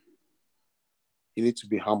 you need to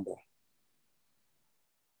be humble.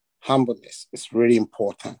 Humbleness is really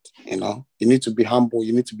important. You need to be humble.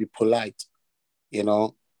 You need to be polite. You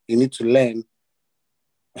need to learn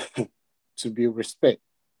to be respect.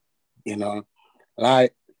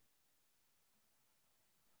 Like,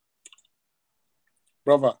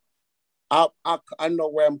 brother, I know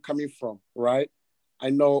where I'm coming from, right?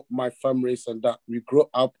 I know my families and that I grew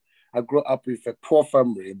up with a poor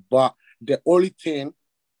family, but the only thing,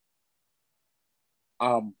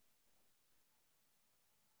 so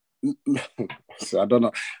I don't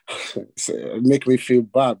know, so it make me feel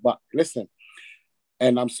bad, but listen,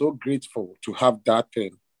 and I'm so grateful to have that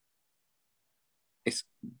thing. It's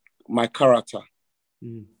my character.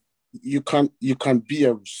 Mm. You can be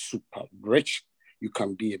a super rich, you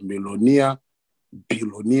can be a millionaire,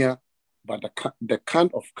 billionaire, but the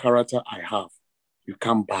kind of character I have, you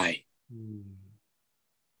can't buy. Mm.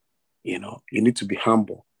 You need to be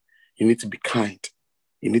humble. You need to be kind.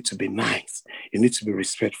 You need to be nice. You need to be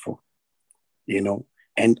respectful.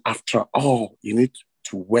 And after all, you need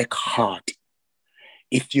to work hard.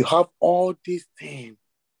 If you have all these things,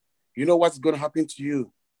 you know what's going to happen to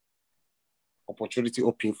you? Opportunity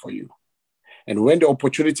open for you. And when the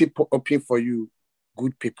opportunity open for you,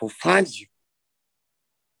 good people find you.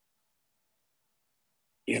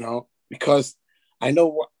 Because I know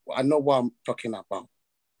what I'm talking about.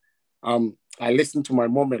 I listen to my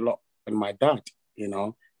mom a lot and my dad.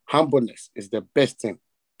 Humbleness is the best thing.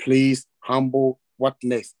 Please, humble. What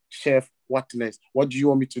next, chef? What next? What do you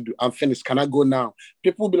want me to do? I'm finished. Can I go now?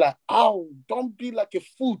 People will be like, "Oh, don't be like a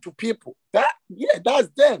fool to people." That's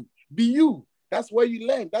them. Be you. That's where you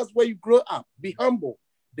learn. That's where you grow up. Be humble.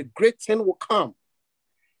 The great thing will come.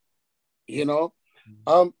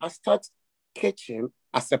 I start kitchen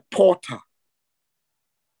as a porter.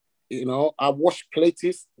 I wash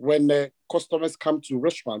plates when the customers come to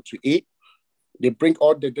restaurant to eat. They bring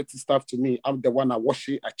all the dirty stuff to me. I'm the one I wash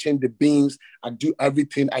it. I change the beans. I do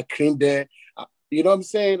everything. I clean there. You know what I'm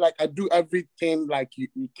saying? Like, I do everything like you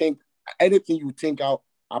think, anything you think out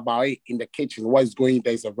about it in the kitchen, what is going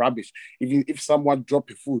there is a rubbish. If someone drop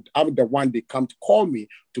a food, I'm the one they come to call me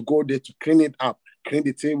to go there to clean it up, clean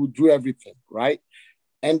the table, do everything, right?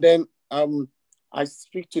 And then I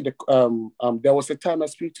speak to there was a time I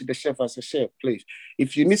speak to the chef. I said, "Chef, please,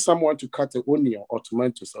 if you need someone to cut an onion or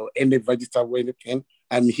tomatoes or any vegetable, anything,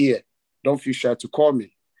 I'm here. Don't feel shy to call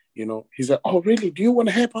me." He said, "Oh, really? Do you want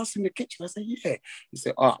to help us in the kitchen?" I said, "Yeah." He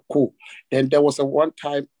said, "Ah, cool." Then there was a one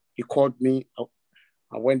time he called me.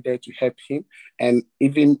 I went there to help him. And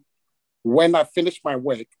even when I finished my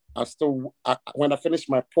work, when I finished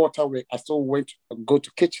my porter work, I still went to go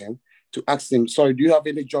to kitchen to ask him, "Sorry, do you have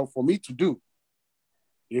any job for me to do?"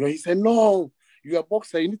 He said, "No, you're a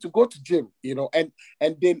boxer. You need to go to gym."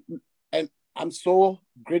 And I'm so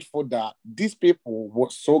grateful that these people were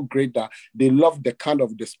so great that they love the kind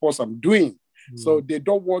of the sports I'm doing. So they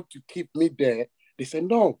don't want to keep me there. They say,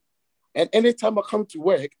 "No." And anytime I come to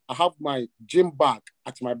work, I have my gym bag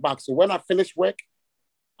at my back. So when I finish work,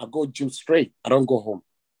 I go gym straight. I don't go home.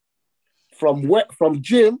 From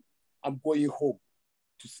gym, I'm going home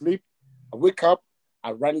to sleep. I wake up,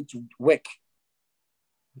 I run into work.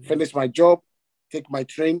 Finish my job, take my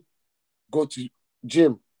train, go to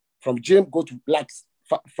gym. From gym, go to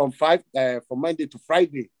from Monday to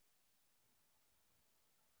Friday.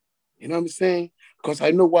 You know what I'm saying? Because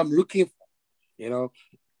I know what I'm looking for.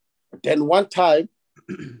 Then one time,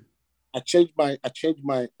 I changed my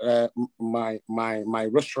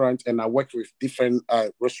restaurant, and I worked with different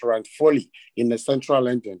restaurant fully in the central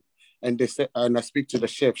London. And they said, and I speak to the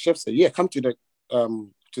chef. Chef said, "Yeah, come to the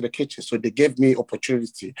kitchen." So they gave me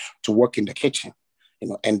opportunity to work in the kitchen.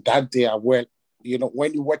 And that day I went.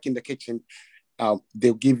 When you work in the kitchen,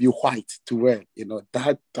 they'll give you white to wear.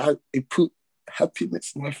 That it put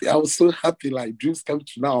happiness in my face. I was so happy, like dreams come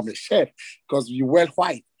true. Now I'm a chef because you wear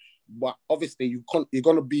white. But obviously, you're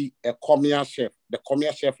going to be a commercial chef. The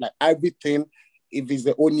commercial chef, like everything, if it's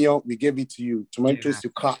the onion, we give it to you. Tomatoes, you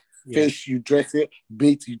cut. Yeah. Fish, you dress it.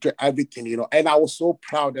 Meat, you dress everything, you know. And I was so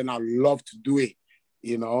proud and I love to do it,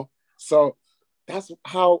 you know. So that's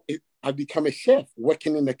how I became a chef,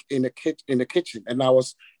 working in the kitchen. And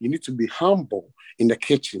you need to be humble in the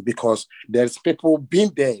kitchen because there's people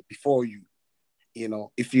been there before you. You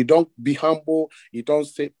know, if you don't be humble, you don't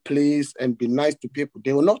say please and be nice to people,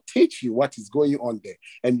 they will not teach you what is going on there.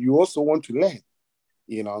 And you also want to learn,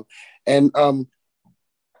 you know. And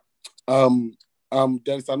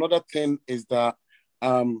there's another thing is that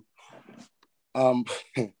um um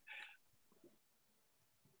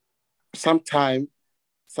sometimes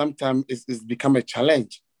it's become a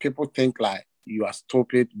challenge. People think like you are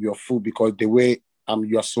stupid, you're fool because the way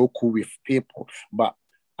you are so cool with people. But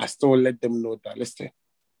I still let them know that listen,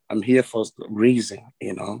 I'm here for a reason,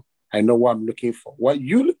 you know. I know what I'm looking for. What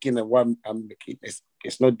you looking at, what I'm looking,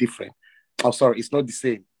 it's not different. Oh, sorry, it's not the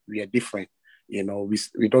same. We are different. You know,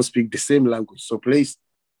 we don't speak the same language. So please,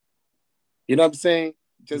 you know what I'm saying?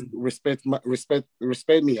 Just respect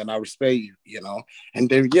me, and I respect you, you know. And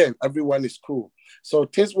then yeah, everyone is cool. So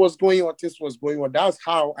this was going on. That's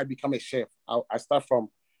how I become a chef. I start from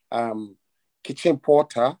kitchen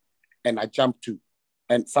porter, and I jumped to,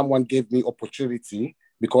 and someone gave me opportunity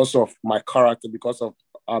because of my character, because of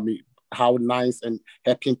how nice and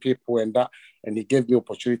helping people and that, and he gave me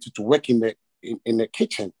opportunity to work in the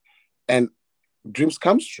kitchen, and dreams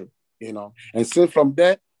comes true, you know. And so from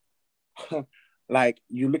there, like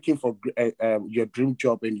you're looking for your dream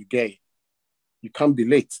job and you get it. You can't be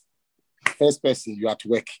late. First person, you have to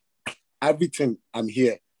work. Everything I'm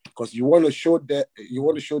here because you want to show them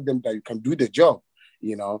that you can do the job,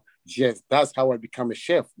 you know. Yes, that's how I become a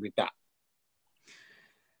chef with that.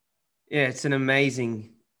 Yeah, it's an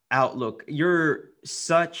amazing outlook. You're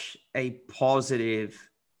such a positive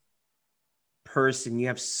person. You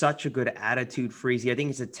have such a good attitude, Freezy. I think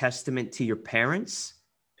it's a testament to your parents,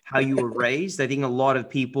 how you were raised. I think a lot of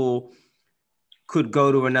people could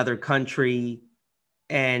go to another country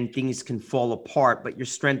and things can fall apart, but your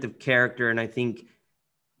strength of character, and I think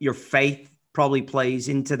your faith probably plays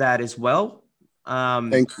into that as well.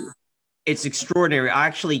 Thank you. It's extraordinary. I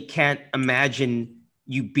actually can't imagine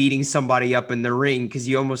you beating somebody up in the ring because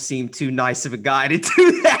you almost seem too nice of a guy to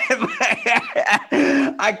do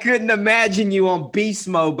that. I couldn't imagine you on beast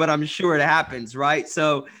mode, but I'm sure it happens, right?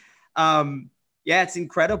 So, yeah, it's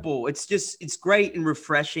incredible. It's great and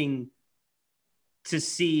refreshing to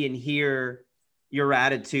see and hear your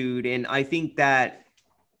attitude. And I think that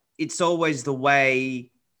it's always the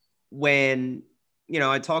way when, you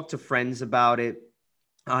know, I talk to friends about it.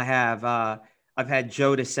 I've had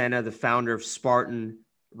Joe DeSena, the founder of Spartan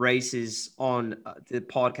Races, on the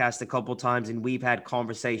podcast a couple times, and we've had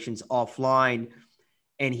conversations offline.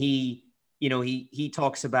 And he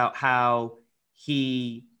talks about how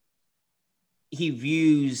he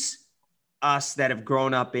views us that have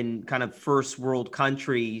grown up in kind of first world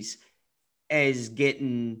countries as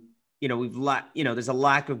getting, there's a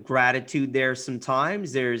lack of gratitude there.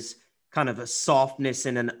 Sometimes there's kind of a softness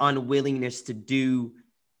and an unwillingness to do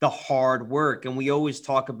the hard work. And we always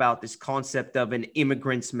talk about this concept of an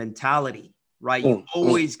immigrant's mentality, right? You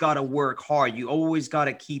always got to work hard. You always got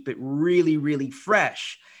to keep it really, really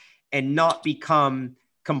fresh and not become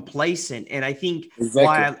complacent. And I think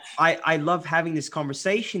why I love having this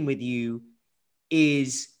conversation with you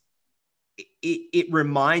is it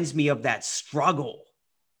reminds me of that struggle.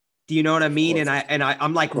 Do you know what I mean? And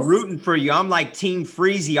I'm like rooting for you. I'm like Team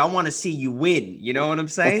Freezy. I want to see you win. You know what I'm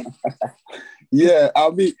saying? Yeah, I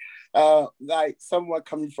mean, like someone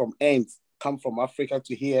coming from come from Africa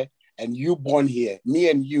to here, and you born here. Me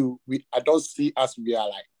and you, I don't see us.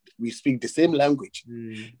 We speak the same language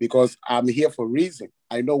because I'm here for a reason.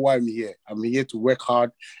 I know why I'm here. I'm here to work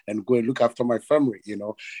hard and go and look after my family. You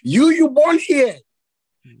know, you born here.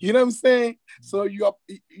 You know what I'm saying? So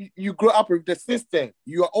you grow up with the system.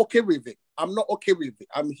 You are okay with it. I'm not okay with it.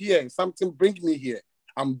 I'm here. Something bring me here.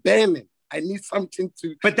 I'm burning. I need something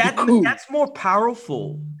to. But that's more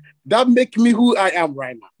powerful. That make me who I am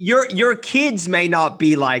right now. Your kids may not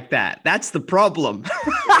be like that. That's the problem.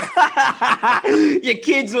 Your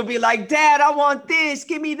kids will be like, Dad, I want this.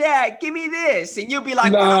 Give me that. Give me this. And you'll be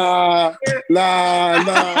like, nah.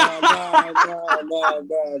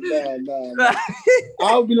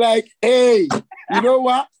 I'll be like, hey, you know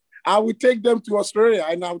what? I will take them to Australia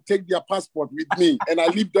and I'll take their passport with me and I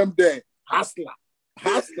leave them there. Hustler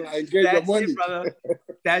and get the money. It, brother.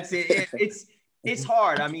 That's it. It's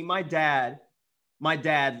hard. I mean, my dad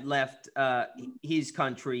left his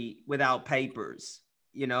country without papers,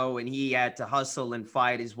 you know, and he had to hustle and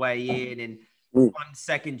fight his way in, and I'm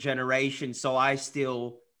second generation. So I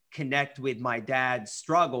still connect with my dad's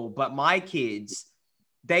struggle, but my kids,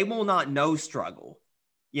 they will not know struggle,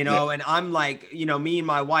 you know? And I'm like, you know, me and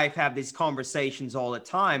my wife have these conversations all the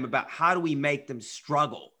time about how do we make them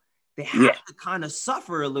struggle? They have to kind of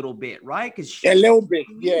suffer a little bit, right? Because a little bit,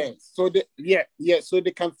 So so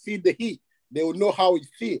they can feel the heat. They will know how it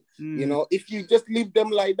feels. You know, if you just leave them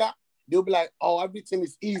like that, they'll be like, oh, everything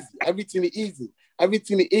is easy. Everything is easy.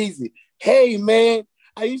 Everything is easy. Hey, man,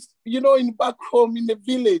 I used, you know, in back home in the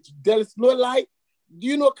village, there is no light. Do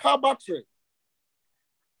you know car battery?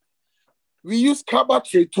 We use car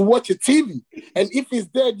battery to watch a TV. And if it's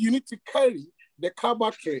dead, you need to carry the car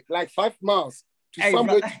battery like 5 miles to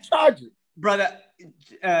somewhere to charge it. Brother,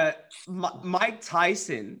 Mike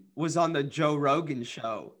Tyson was on the Joe Rogan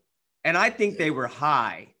show, and I think they were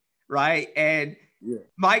high, right? And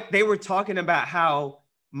Mike, they were talking about how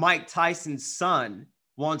Mike Tyson's son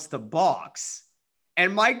wants to box.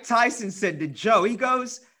 And Mike Tyson said to Joe, he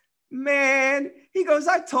goes, man, he goes,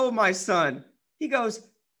 I told my son, he goes,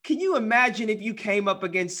 can you imagine if you came up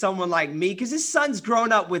against someone like me? Because his son's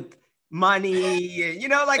grown up with money, and, you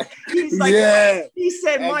know, like, he's like, he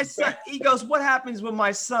said, my son, he goes, what happens when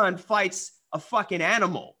my son fights a fucking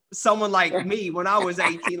animal? Someone like me when I was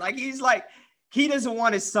 18, like, he's like, he doesn't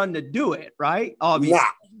want his son to do it, right? Obviously,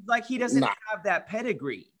 like, he doesn't have that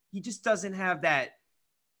pedigree. He just doesn't have that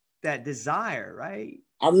desire, right?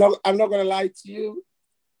 I'm not gonna lie to you.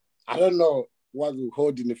 I don't know what will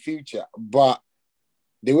hold in the future, but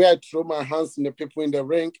the way I throw my hands in the people in the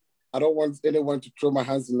ring, I don't want anyone to throw my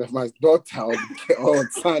hands in my daughter or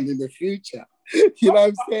son in the future. You know what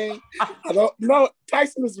I'm saying? I don't know.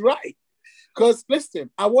 Tyson is right. Because listen,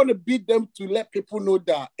 I want to beat them to let people know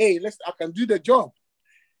that, hey, listen, I can do the job.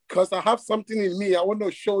 Because I have something in me. I want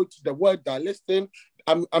to show it to the world that, listen,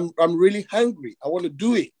 I'm really hungry. I want to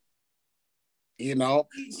do it. You know?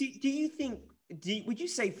 Do you think, would you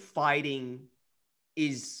say fighting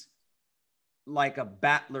is like a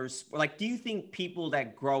battler's, like, do you think people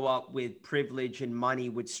that grow up with privilege and money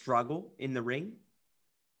would struggle in the ring?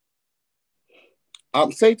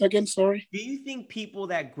 Say it again, sorry. Do you think people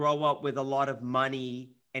that grow up with a lot of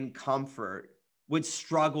money and comfort would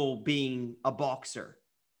struggle being a boxer?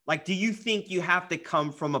 Like, do you think you have to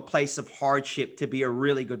come from a place of hardship to be a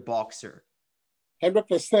really good boxer?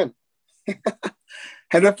 100%.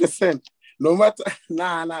 100%. No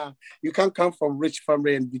matter, you can't come from rich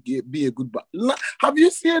family and be a good boxer. Have you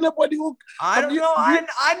seen anybody who? I don't know.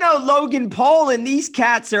 I know Logan Paul and these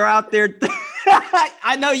cats are out there.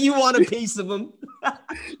 I know you want a piece of them.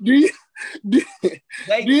 do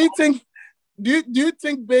you think Bill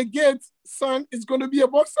Gates' son is going to be a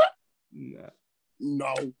boxer?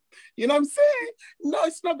 No. You know what I'm saying? No,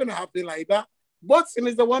 it's not going to happen like that. Boxing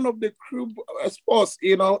is one of the crew sports,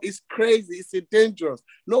 you know, it's crazy, it's dangerous.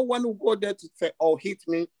 No one will go there to say, oh, hit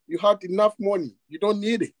me. You have enough money. You don't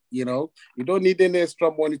need it, you know. You don't need any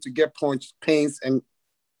extra money to get punched, pains, and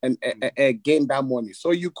gain that money. So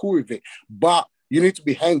you're cool with it. But you need to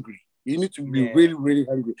be hungry. You need to be really, really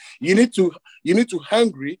hungry. You need to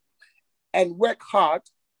hungry and work hard,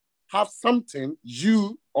 have something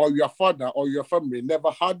you or your father or your family never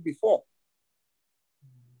had before.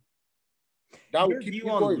 That your view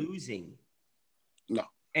on going. Losing. No.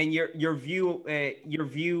 And your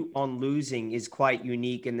view on losing is quite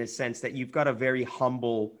unique in the sense that you've got a very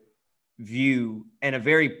humble view and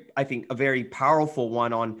I think a very powerful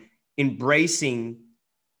one on embracing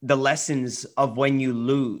the lessons of when you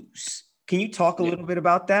lose. Can you talk a little bit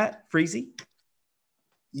about that, Freezy?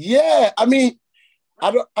 Yeah, I mean,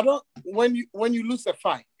 I don't. When you lose a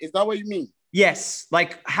fight, is that what you mean? Yes,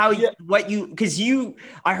 like how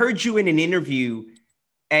I heard you in an interview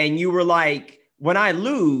and you were like, when I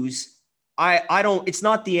lose, I don't, it's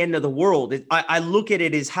not the end of the world. I look at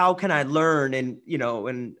it as how can I learn? And, you know,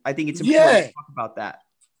 and I think it's important to talk about that.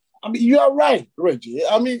 I mean, you are right, Reggie.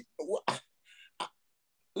 I mean,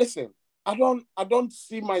 listen, I don't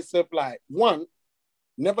see myself like, one,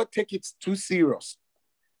 never take it too serious.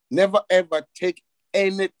 Never ever take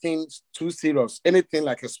anything too serious, anything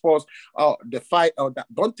like a sports or the fight or that.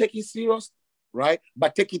 Don't take it serious, right?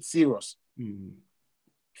 But take it serious. Mm-hmm.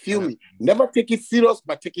 Feel me? Never take it serious,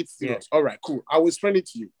 but take it serious. Yeah. All right, cool. I will explain it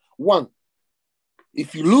to you. One,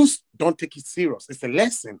 if you lose, don't take it serious. It's a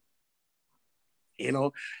lesson. You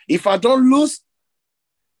know, if I don't lose,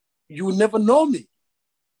 you will never know me.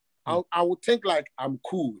 I would think like I'm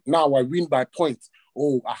cool. Now I win by points.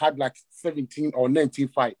 Oh, I had like 17 or 19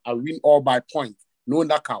 fights. I win all by points. No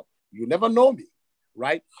knockout. You never know me,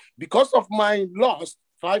 right? Because of my loss,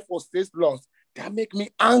 5 or 6 loss, that make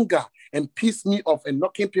me anger and piss me off and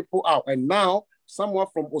knocking people out. And now someone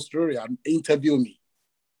from Australia interview me.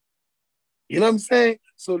 You know what I'm saying?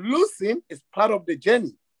 So losing is part of the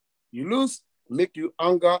journey. You lose make you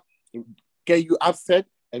anger, get you upset,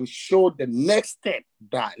 and show the next step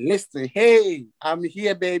that, listen, hey, I'm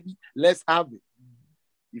here, baby. Let's have it.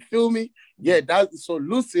 You feel me? Yeah, so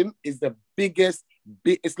losing is the biggest,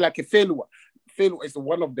 it's like a failure. Failure is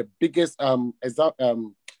one of the biggest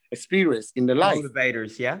experience in the life.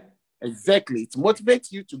 Motivators, yeah. Exactly. It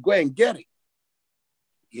motivates you to go and get it.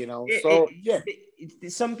 You know,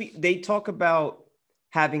 some people, they talk about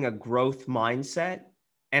having a growth mindset.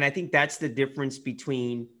 And I think that's the difference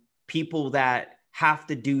between people that have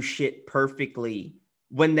to do shit perfectly.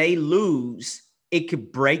 When they lose, it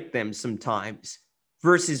could break them sometimes,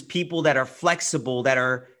 versus people that are flexible,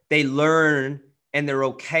 they learn and they're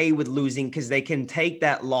okay with losing because they can take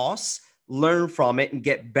that loss, learn from it, and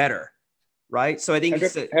get better. Right. So I think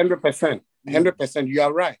 100%. You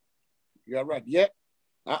are right. You are right. Yeah.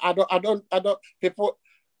 I don't, people,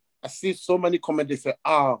 I see so many comments, they say,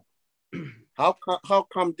 oh, how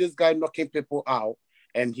come this guy knocking people out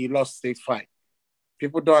and he lost 6 fights?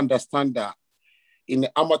 People don't understand that in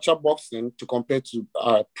the amateur boxing to compare to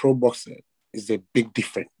pro boxing is a big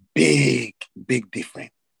difference. Big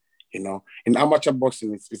difference. You know, in amateur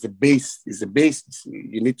boxing, it's a base. It's a base.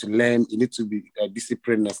 You need to learn. You need to be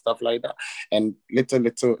disciplined and stuff like that. And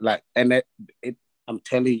little like, and I'm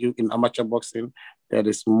telling you, in amateur boxing, there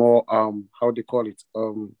is more how they call it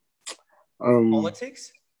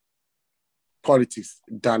politics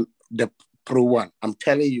than the pro one. I'm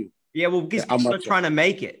telling you. Yeah, well, because people are trying to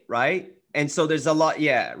make it, right? And so there's a lot.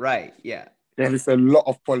 Yeah, right. Yeah, there is a lot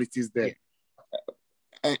of politics there.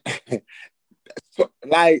 Yeah. So,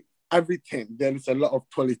 like everything, there is a lot of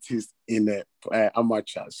politics in the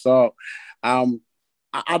amateur. So, I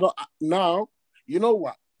don't now. You know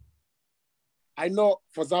what? I know,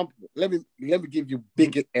 for example, let me give you a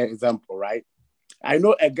big example, right? I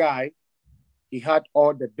know a guy, he had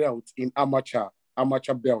all the belts in amateur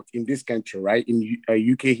belt in this country, right? In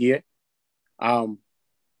UK here.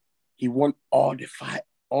 He won all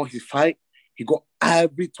his fight. He got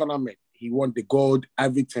every tournament. He won the gold,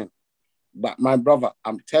 everything. But my brother,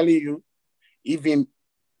 I'm telling you, even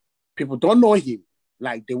people don't know him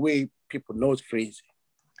like the way people know Freezy.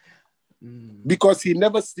 Because he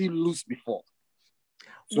never seen lose before.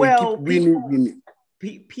 So well, he keep winning.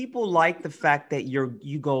 People like the fact that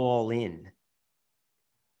you go all in.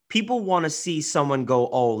 People want to see someone go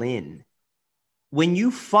all in. When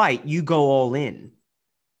you fight, you go all in.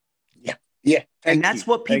 Yeah. And that's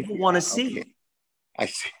what people want to see. Okay. I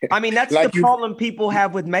see. I mean, that's like the problem people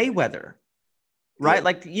have with Mayweather, right? Yeah.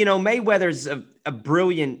 Like, you know, Mayweather's a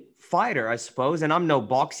brilliant fighter, I suppose, and I'm no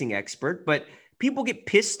boxing expert, but people get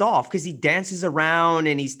pissed off because he dances around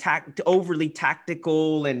and he's overly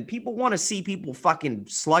tactical, and people want to see people fucking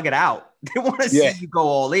slug it out. They want to see you go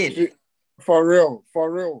all in. For real.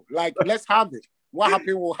 Like, let's have it. What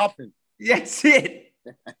happened will happen. That's it.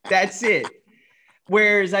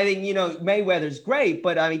 Whereas I think, you know, Mayweather's great,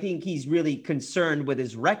 but I think he's really concerned with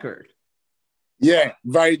his record. Yeah,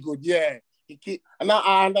 very good. Yeah. And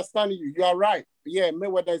I understand you. You are right. Yeah,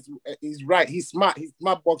 Mayweather is right. He's smart. He's a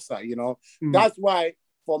smart boxer, you know. That's why,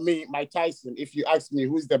 for me, Mike Tyson, if you ask me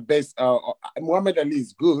who's the best, Muhammad Ali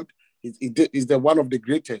is good. He's the one of the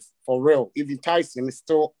greatest, for real. Even Tyson is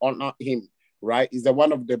still on him, right? He's the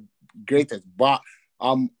one of the greatest. But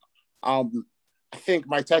I think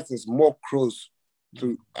Mike Tyson is more close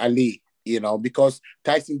to Ali, you know, because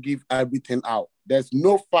Tyson gives everything out. There's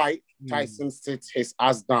no fight Tyson sits his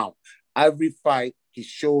ass down. Every fight he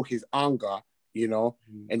show his anger, you know,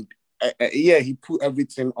 and he put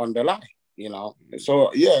everything on the line, you know.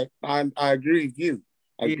 So yeah, I agree with you.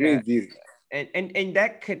 And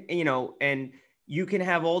that could, you know, and you can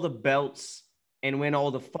have all the belts and win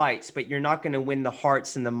all the fights, but you're not going to win the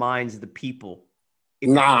hearts and the minds of the people if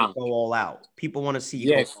you go all out. People want to see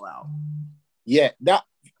you go all out. Yeah, that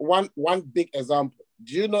one big example.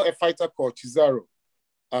 Do you know a fighter called Chisaro?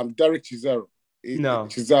 Derek Chisaro. No.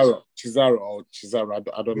 Chisaro.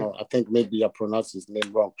 I don't know. I think maybe I pronounced his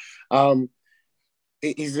name wrong.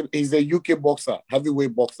 He's a UK boxer,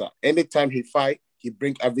 heavyweight boxer. Anytime he fight, he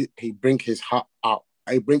bring his heart out.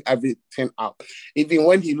 I bring everything out. Even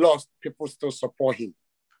when he lost, people still support him.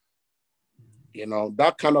 You know,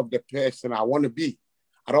 that kind of the person I want to be.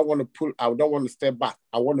 I don't want to step back.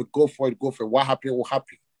 I want to go for it. What happened will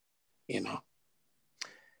happen, you know.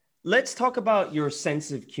 Let's talk about your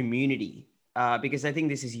sense of community, because I think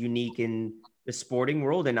this is unique in the sporting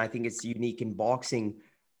world, and I think it's unique in boxing.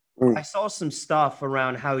 I saw some stuff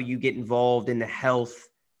around how you get involved in the health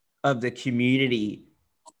of the community.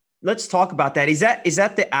 Let's talk about that. Is that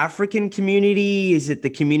the African community? Is it the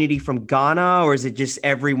community from Ghana, or is it just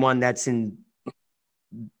everyone that's in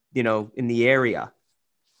the area?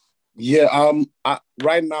 Yeah.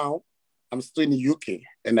 Right now, I'm still in the UK,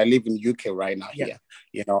 and I live in UK right now Yeah.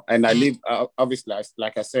 here. And I live obviously,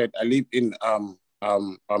 like I said, I live in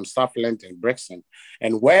South London, Brixton,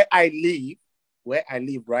 and where I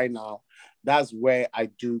live right now, that's where I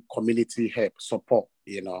do community help support.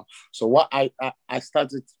 So what I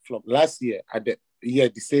started from last year, I did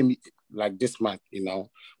the same like this month.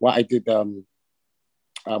 What I did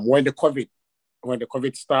when the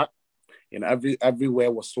COVID started. Everywhere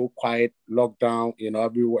was so quiet, lockdown.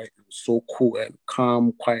 Everywhere it was so cool and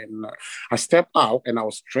calm, quiet. And I stepped out and I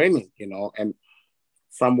was training. And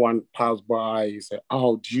someone passed by. He said,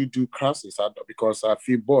 "Oh, do you do classes?" Because I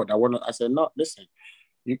feel bored. I said, "No, listen.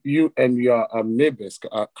 You and your neighbors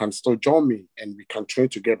can still join me, and we can train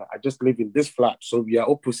together. I just live in this flat, so we are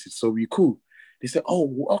opposite, so we cool." They said,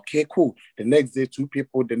 "Oh, okay, cool." The next day, 2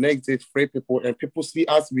 people. The next day, 3 people, and people see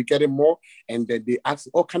us. We getting more, and then they ask,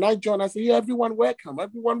 "Oh, can I join?" I say, "Yeah, everyone welcome,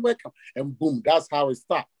 everyone welcome." And boom, that's how it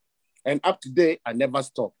started. And up to date, I never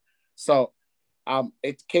stopped. So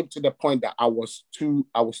it came to the point that I was too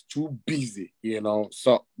busy.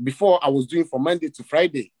 So before I was doing from Monday to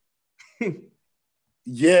Friday.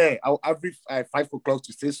 Yeah, every 5 o'clock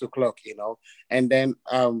to 6 o'clock. And then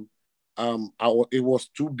it was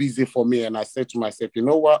too busy for me, and I said to myself, you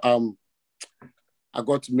know what, I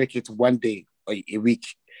got to make it one day a week.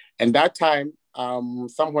 And that time,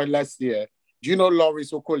 somewhere last year, do you know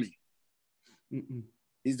Lawrence Okoli? Mm-mm.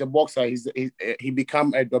 He's a boxer. He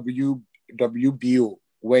became a WBO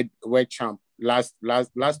world champ last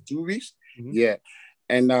 2 weeks. Mm-hmm. Yeah,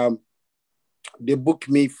 and they booked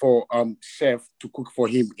me for chef to cook for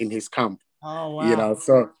him in his camp. Oh, wow.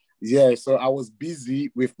 So yeah, so I was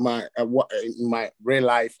busy with my in my real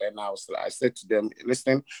life, and I said to them,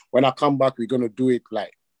 listen, when I come back, we're gonna do it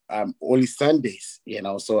like only Sundays.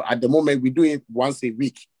 So at the moment we do it once a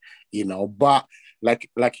week. But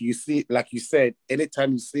like you said,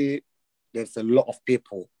 anytime you see it, there's a lot of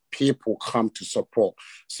people come to support.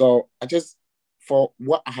 So I just, for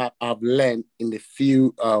what I've learned in the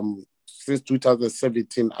few since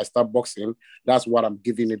 2017, I start boxing. That's what I'm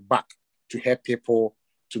giving it back to help people,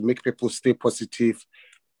 to make people stay positive.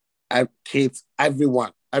 Kids,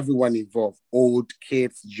 everyone involved, old,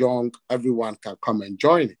 kids, young, everyone can come and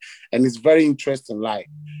join it. And it's very interesting. Like,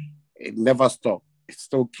 it never stops. It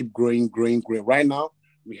still keep growing, growing, growing. Right now,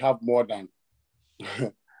 we have more than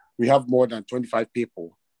we have more than 25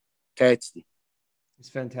 people, 30 It's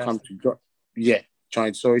come fantastic. to join. Yeah,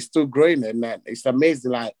 join. So it's still growing, and it's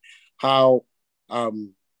amazing, like how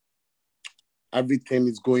um everything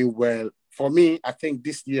is going well. For me, I think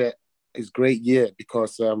this year is great year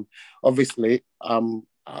because obviously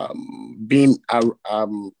being a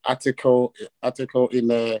article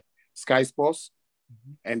in Sky Sports,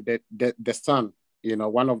 Mhm. and the Sun,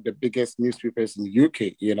 one of the biggest newspapers in the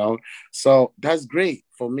UK, so that's great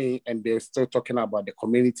for me. And they're still talking about the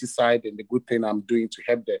community side and the good thing I'm doing to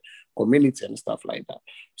help the community and stuff like that.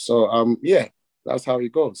 So yeah, that's how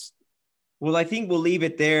it goes. Well, I think we'll leave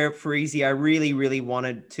it there, Freezy. I really, really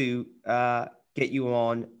wanted to get you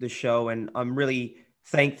on the show, and I'm really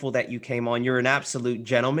thankful that you came on. You're an absolute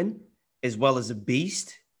gentleman as well as a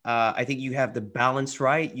beast. I think you have the balance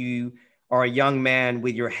right. You are a young man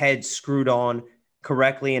with your head screwed on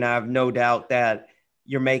correctly, and I have no doubt that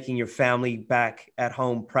you're making your family back at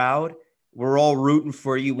home proud. We're all rooting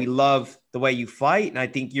for you. We love the way you fight, and I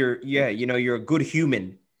think you're a good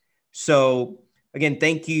human. So again,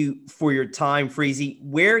 thank you for your time, Freezy.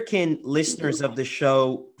 Where can listeners of the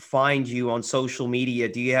show find you on social media?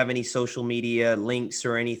 Do you have any social media links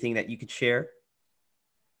or anything that you could share?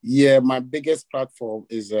 Yeah, my biggest platform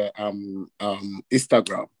is Instagram,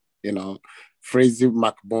 Freezy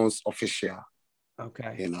Macbones official,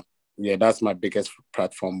 Okay. you know. Yeah, that's my biggest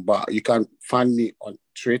platform. But you can find me on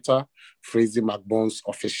Twitter, Freezy Macbones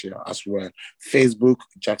official as well. Facebook,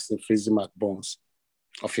 Jackson Freezy Macbones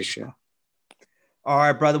official. All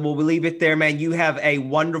right, brother. Well, we'll leave it there, man. You have a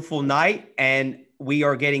wonderful night, and we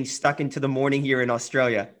are getting stuck into the morning here in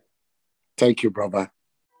Australia. Thank you, brother.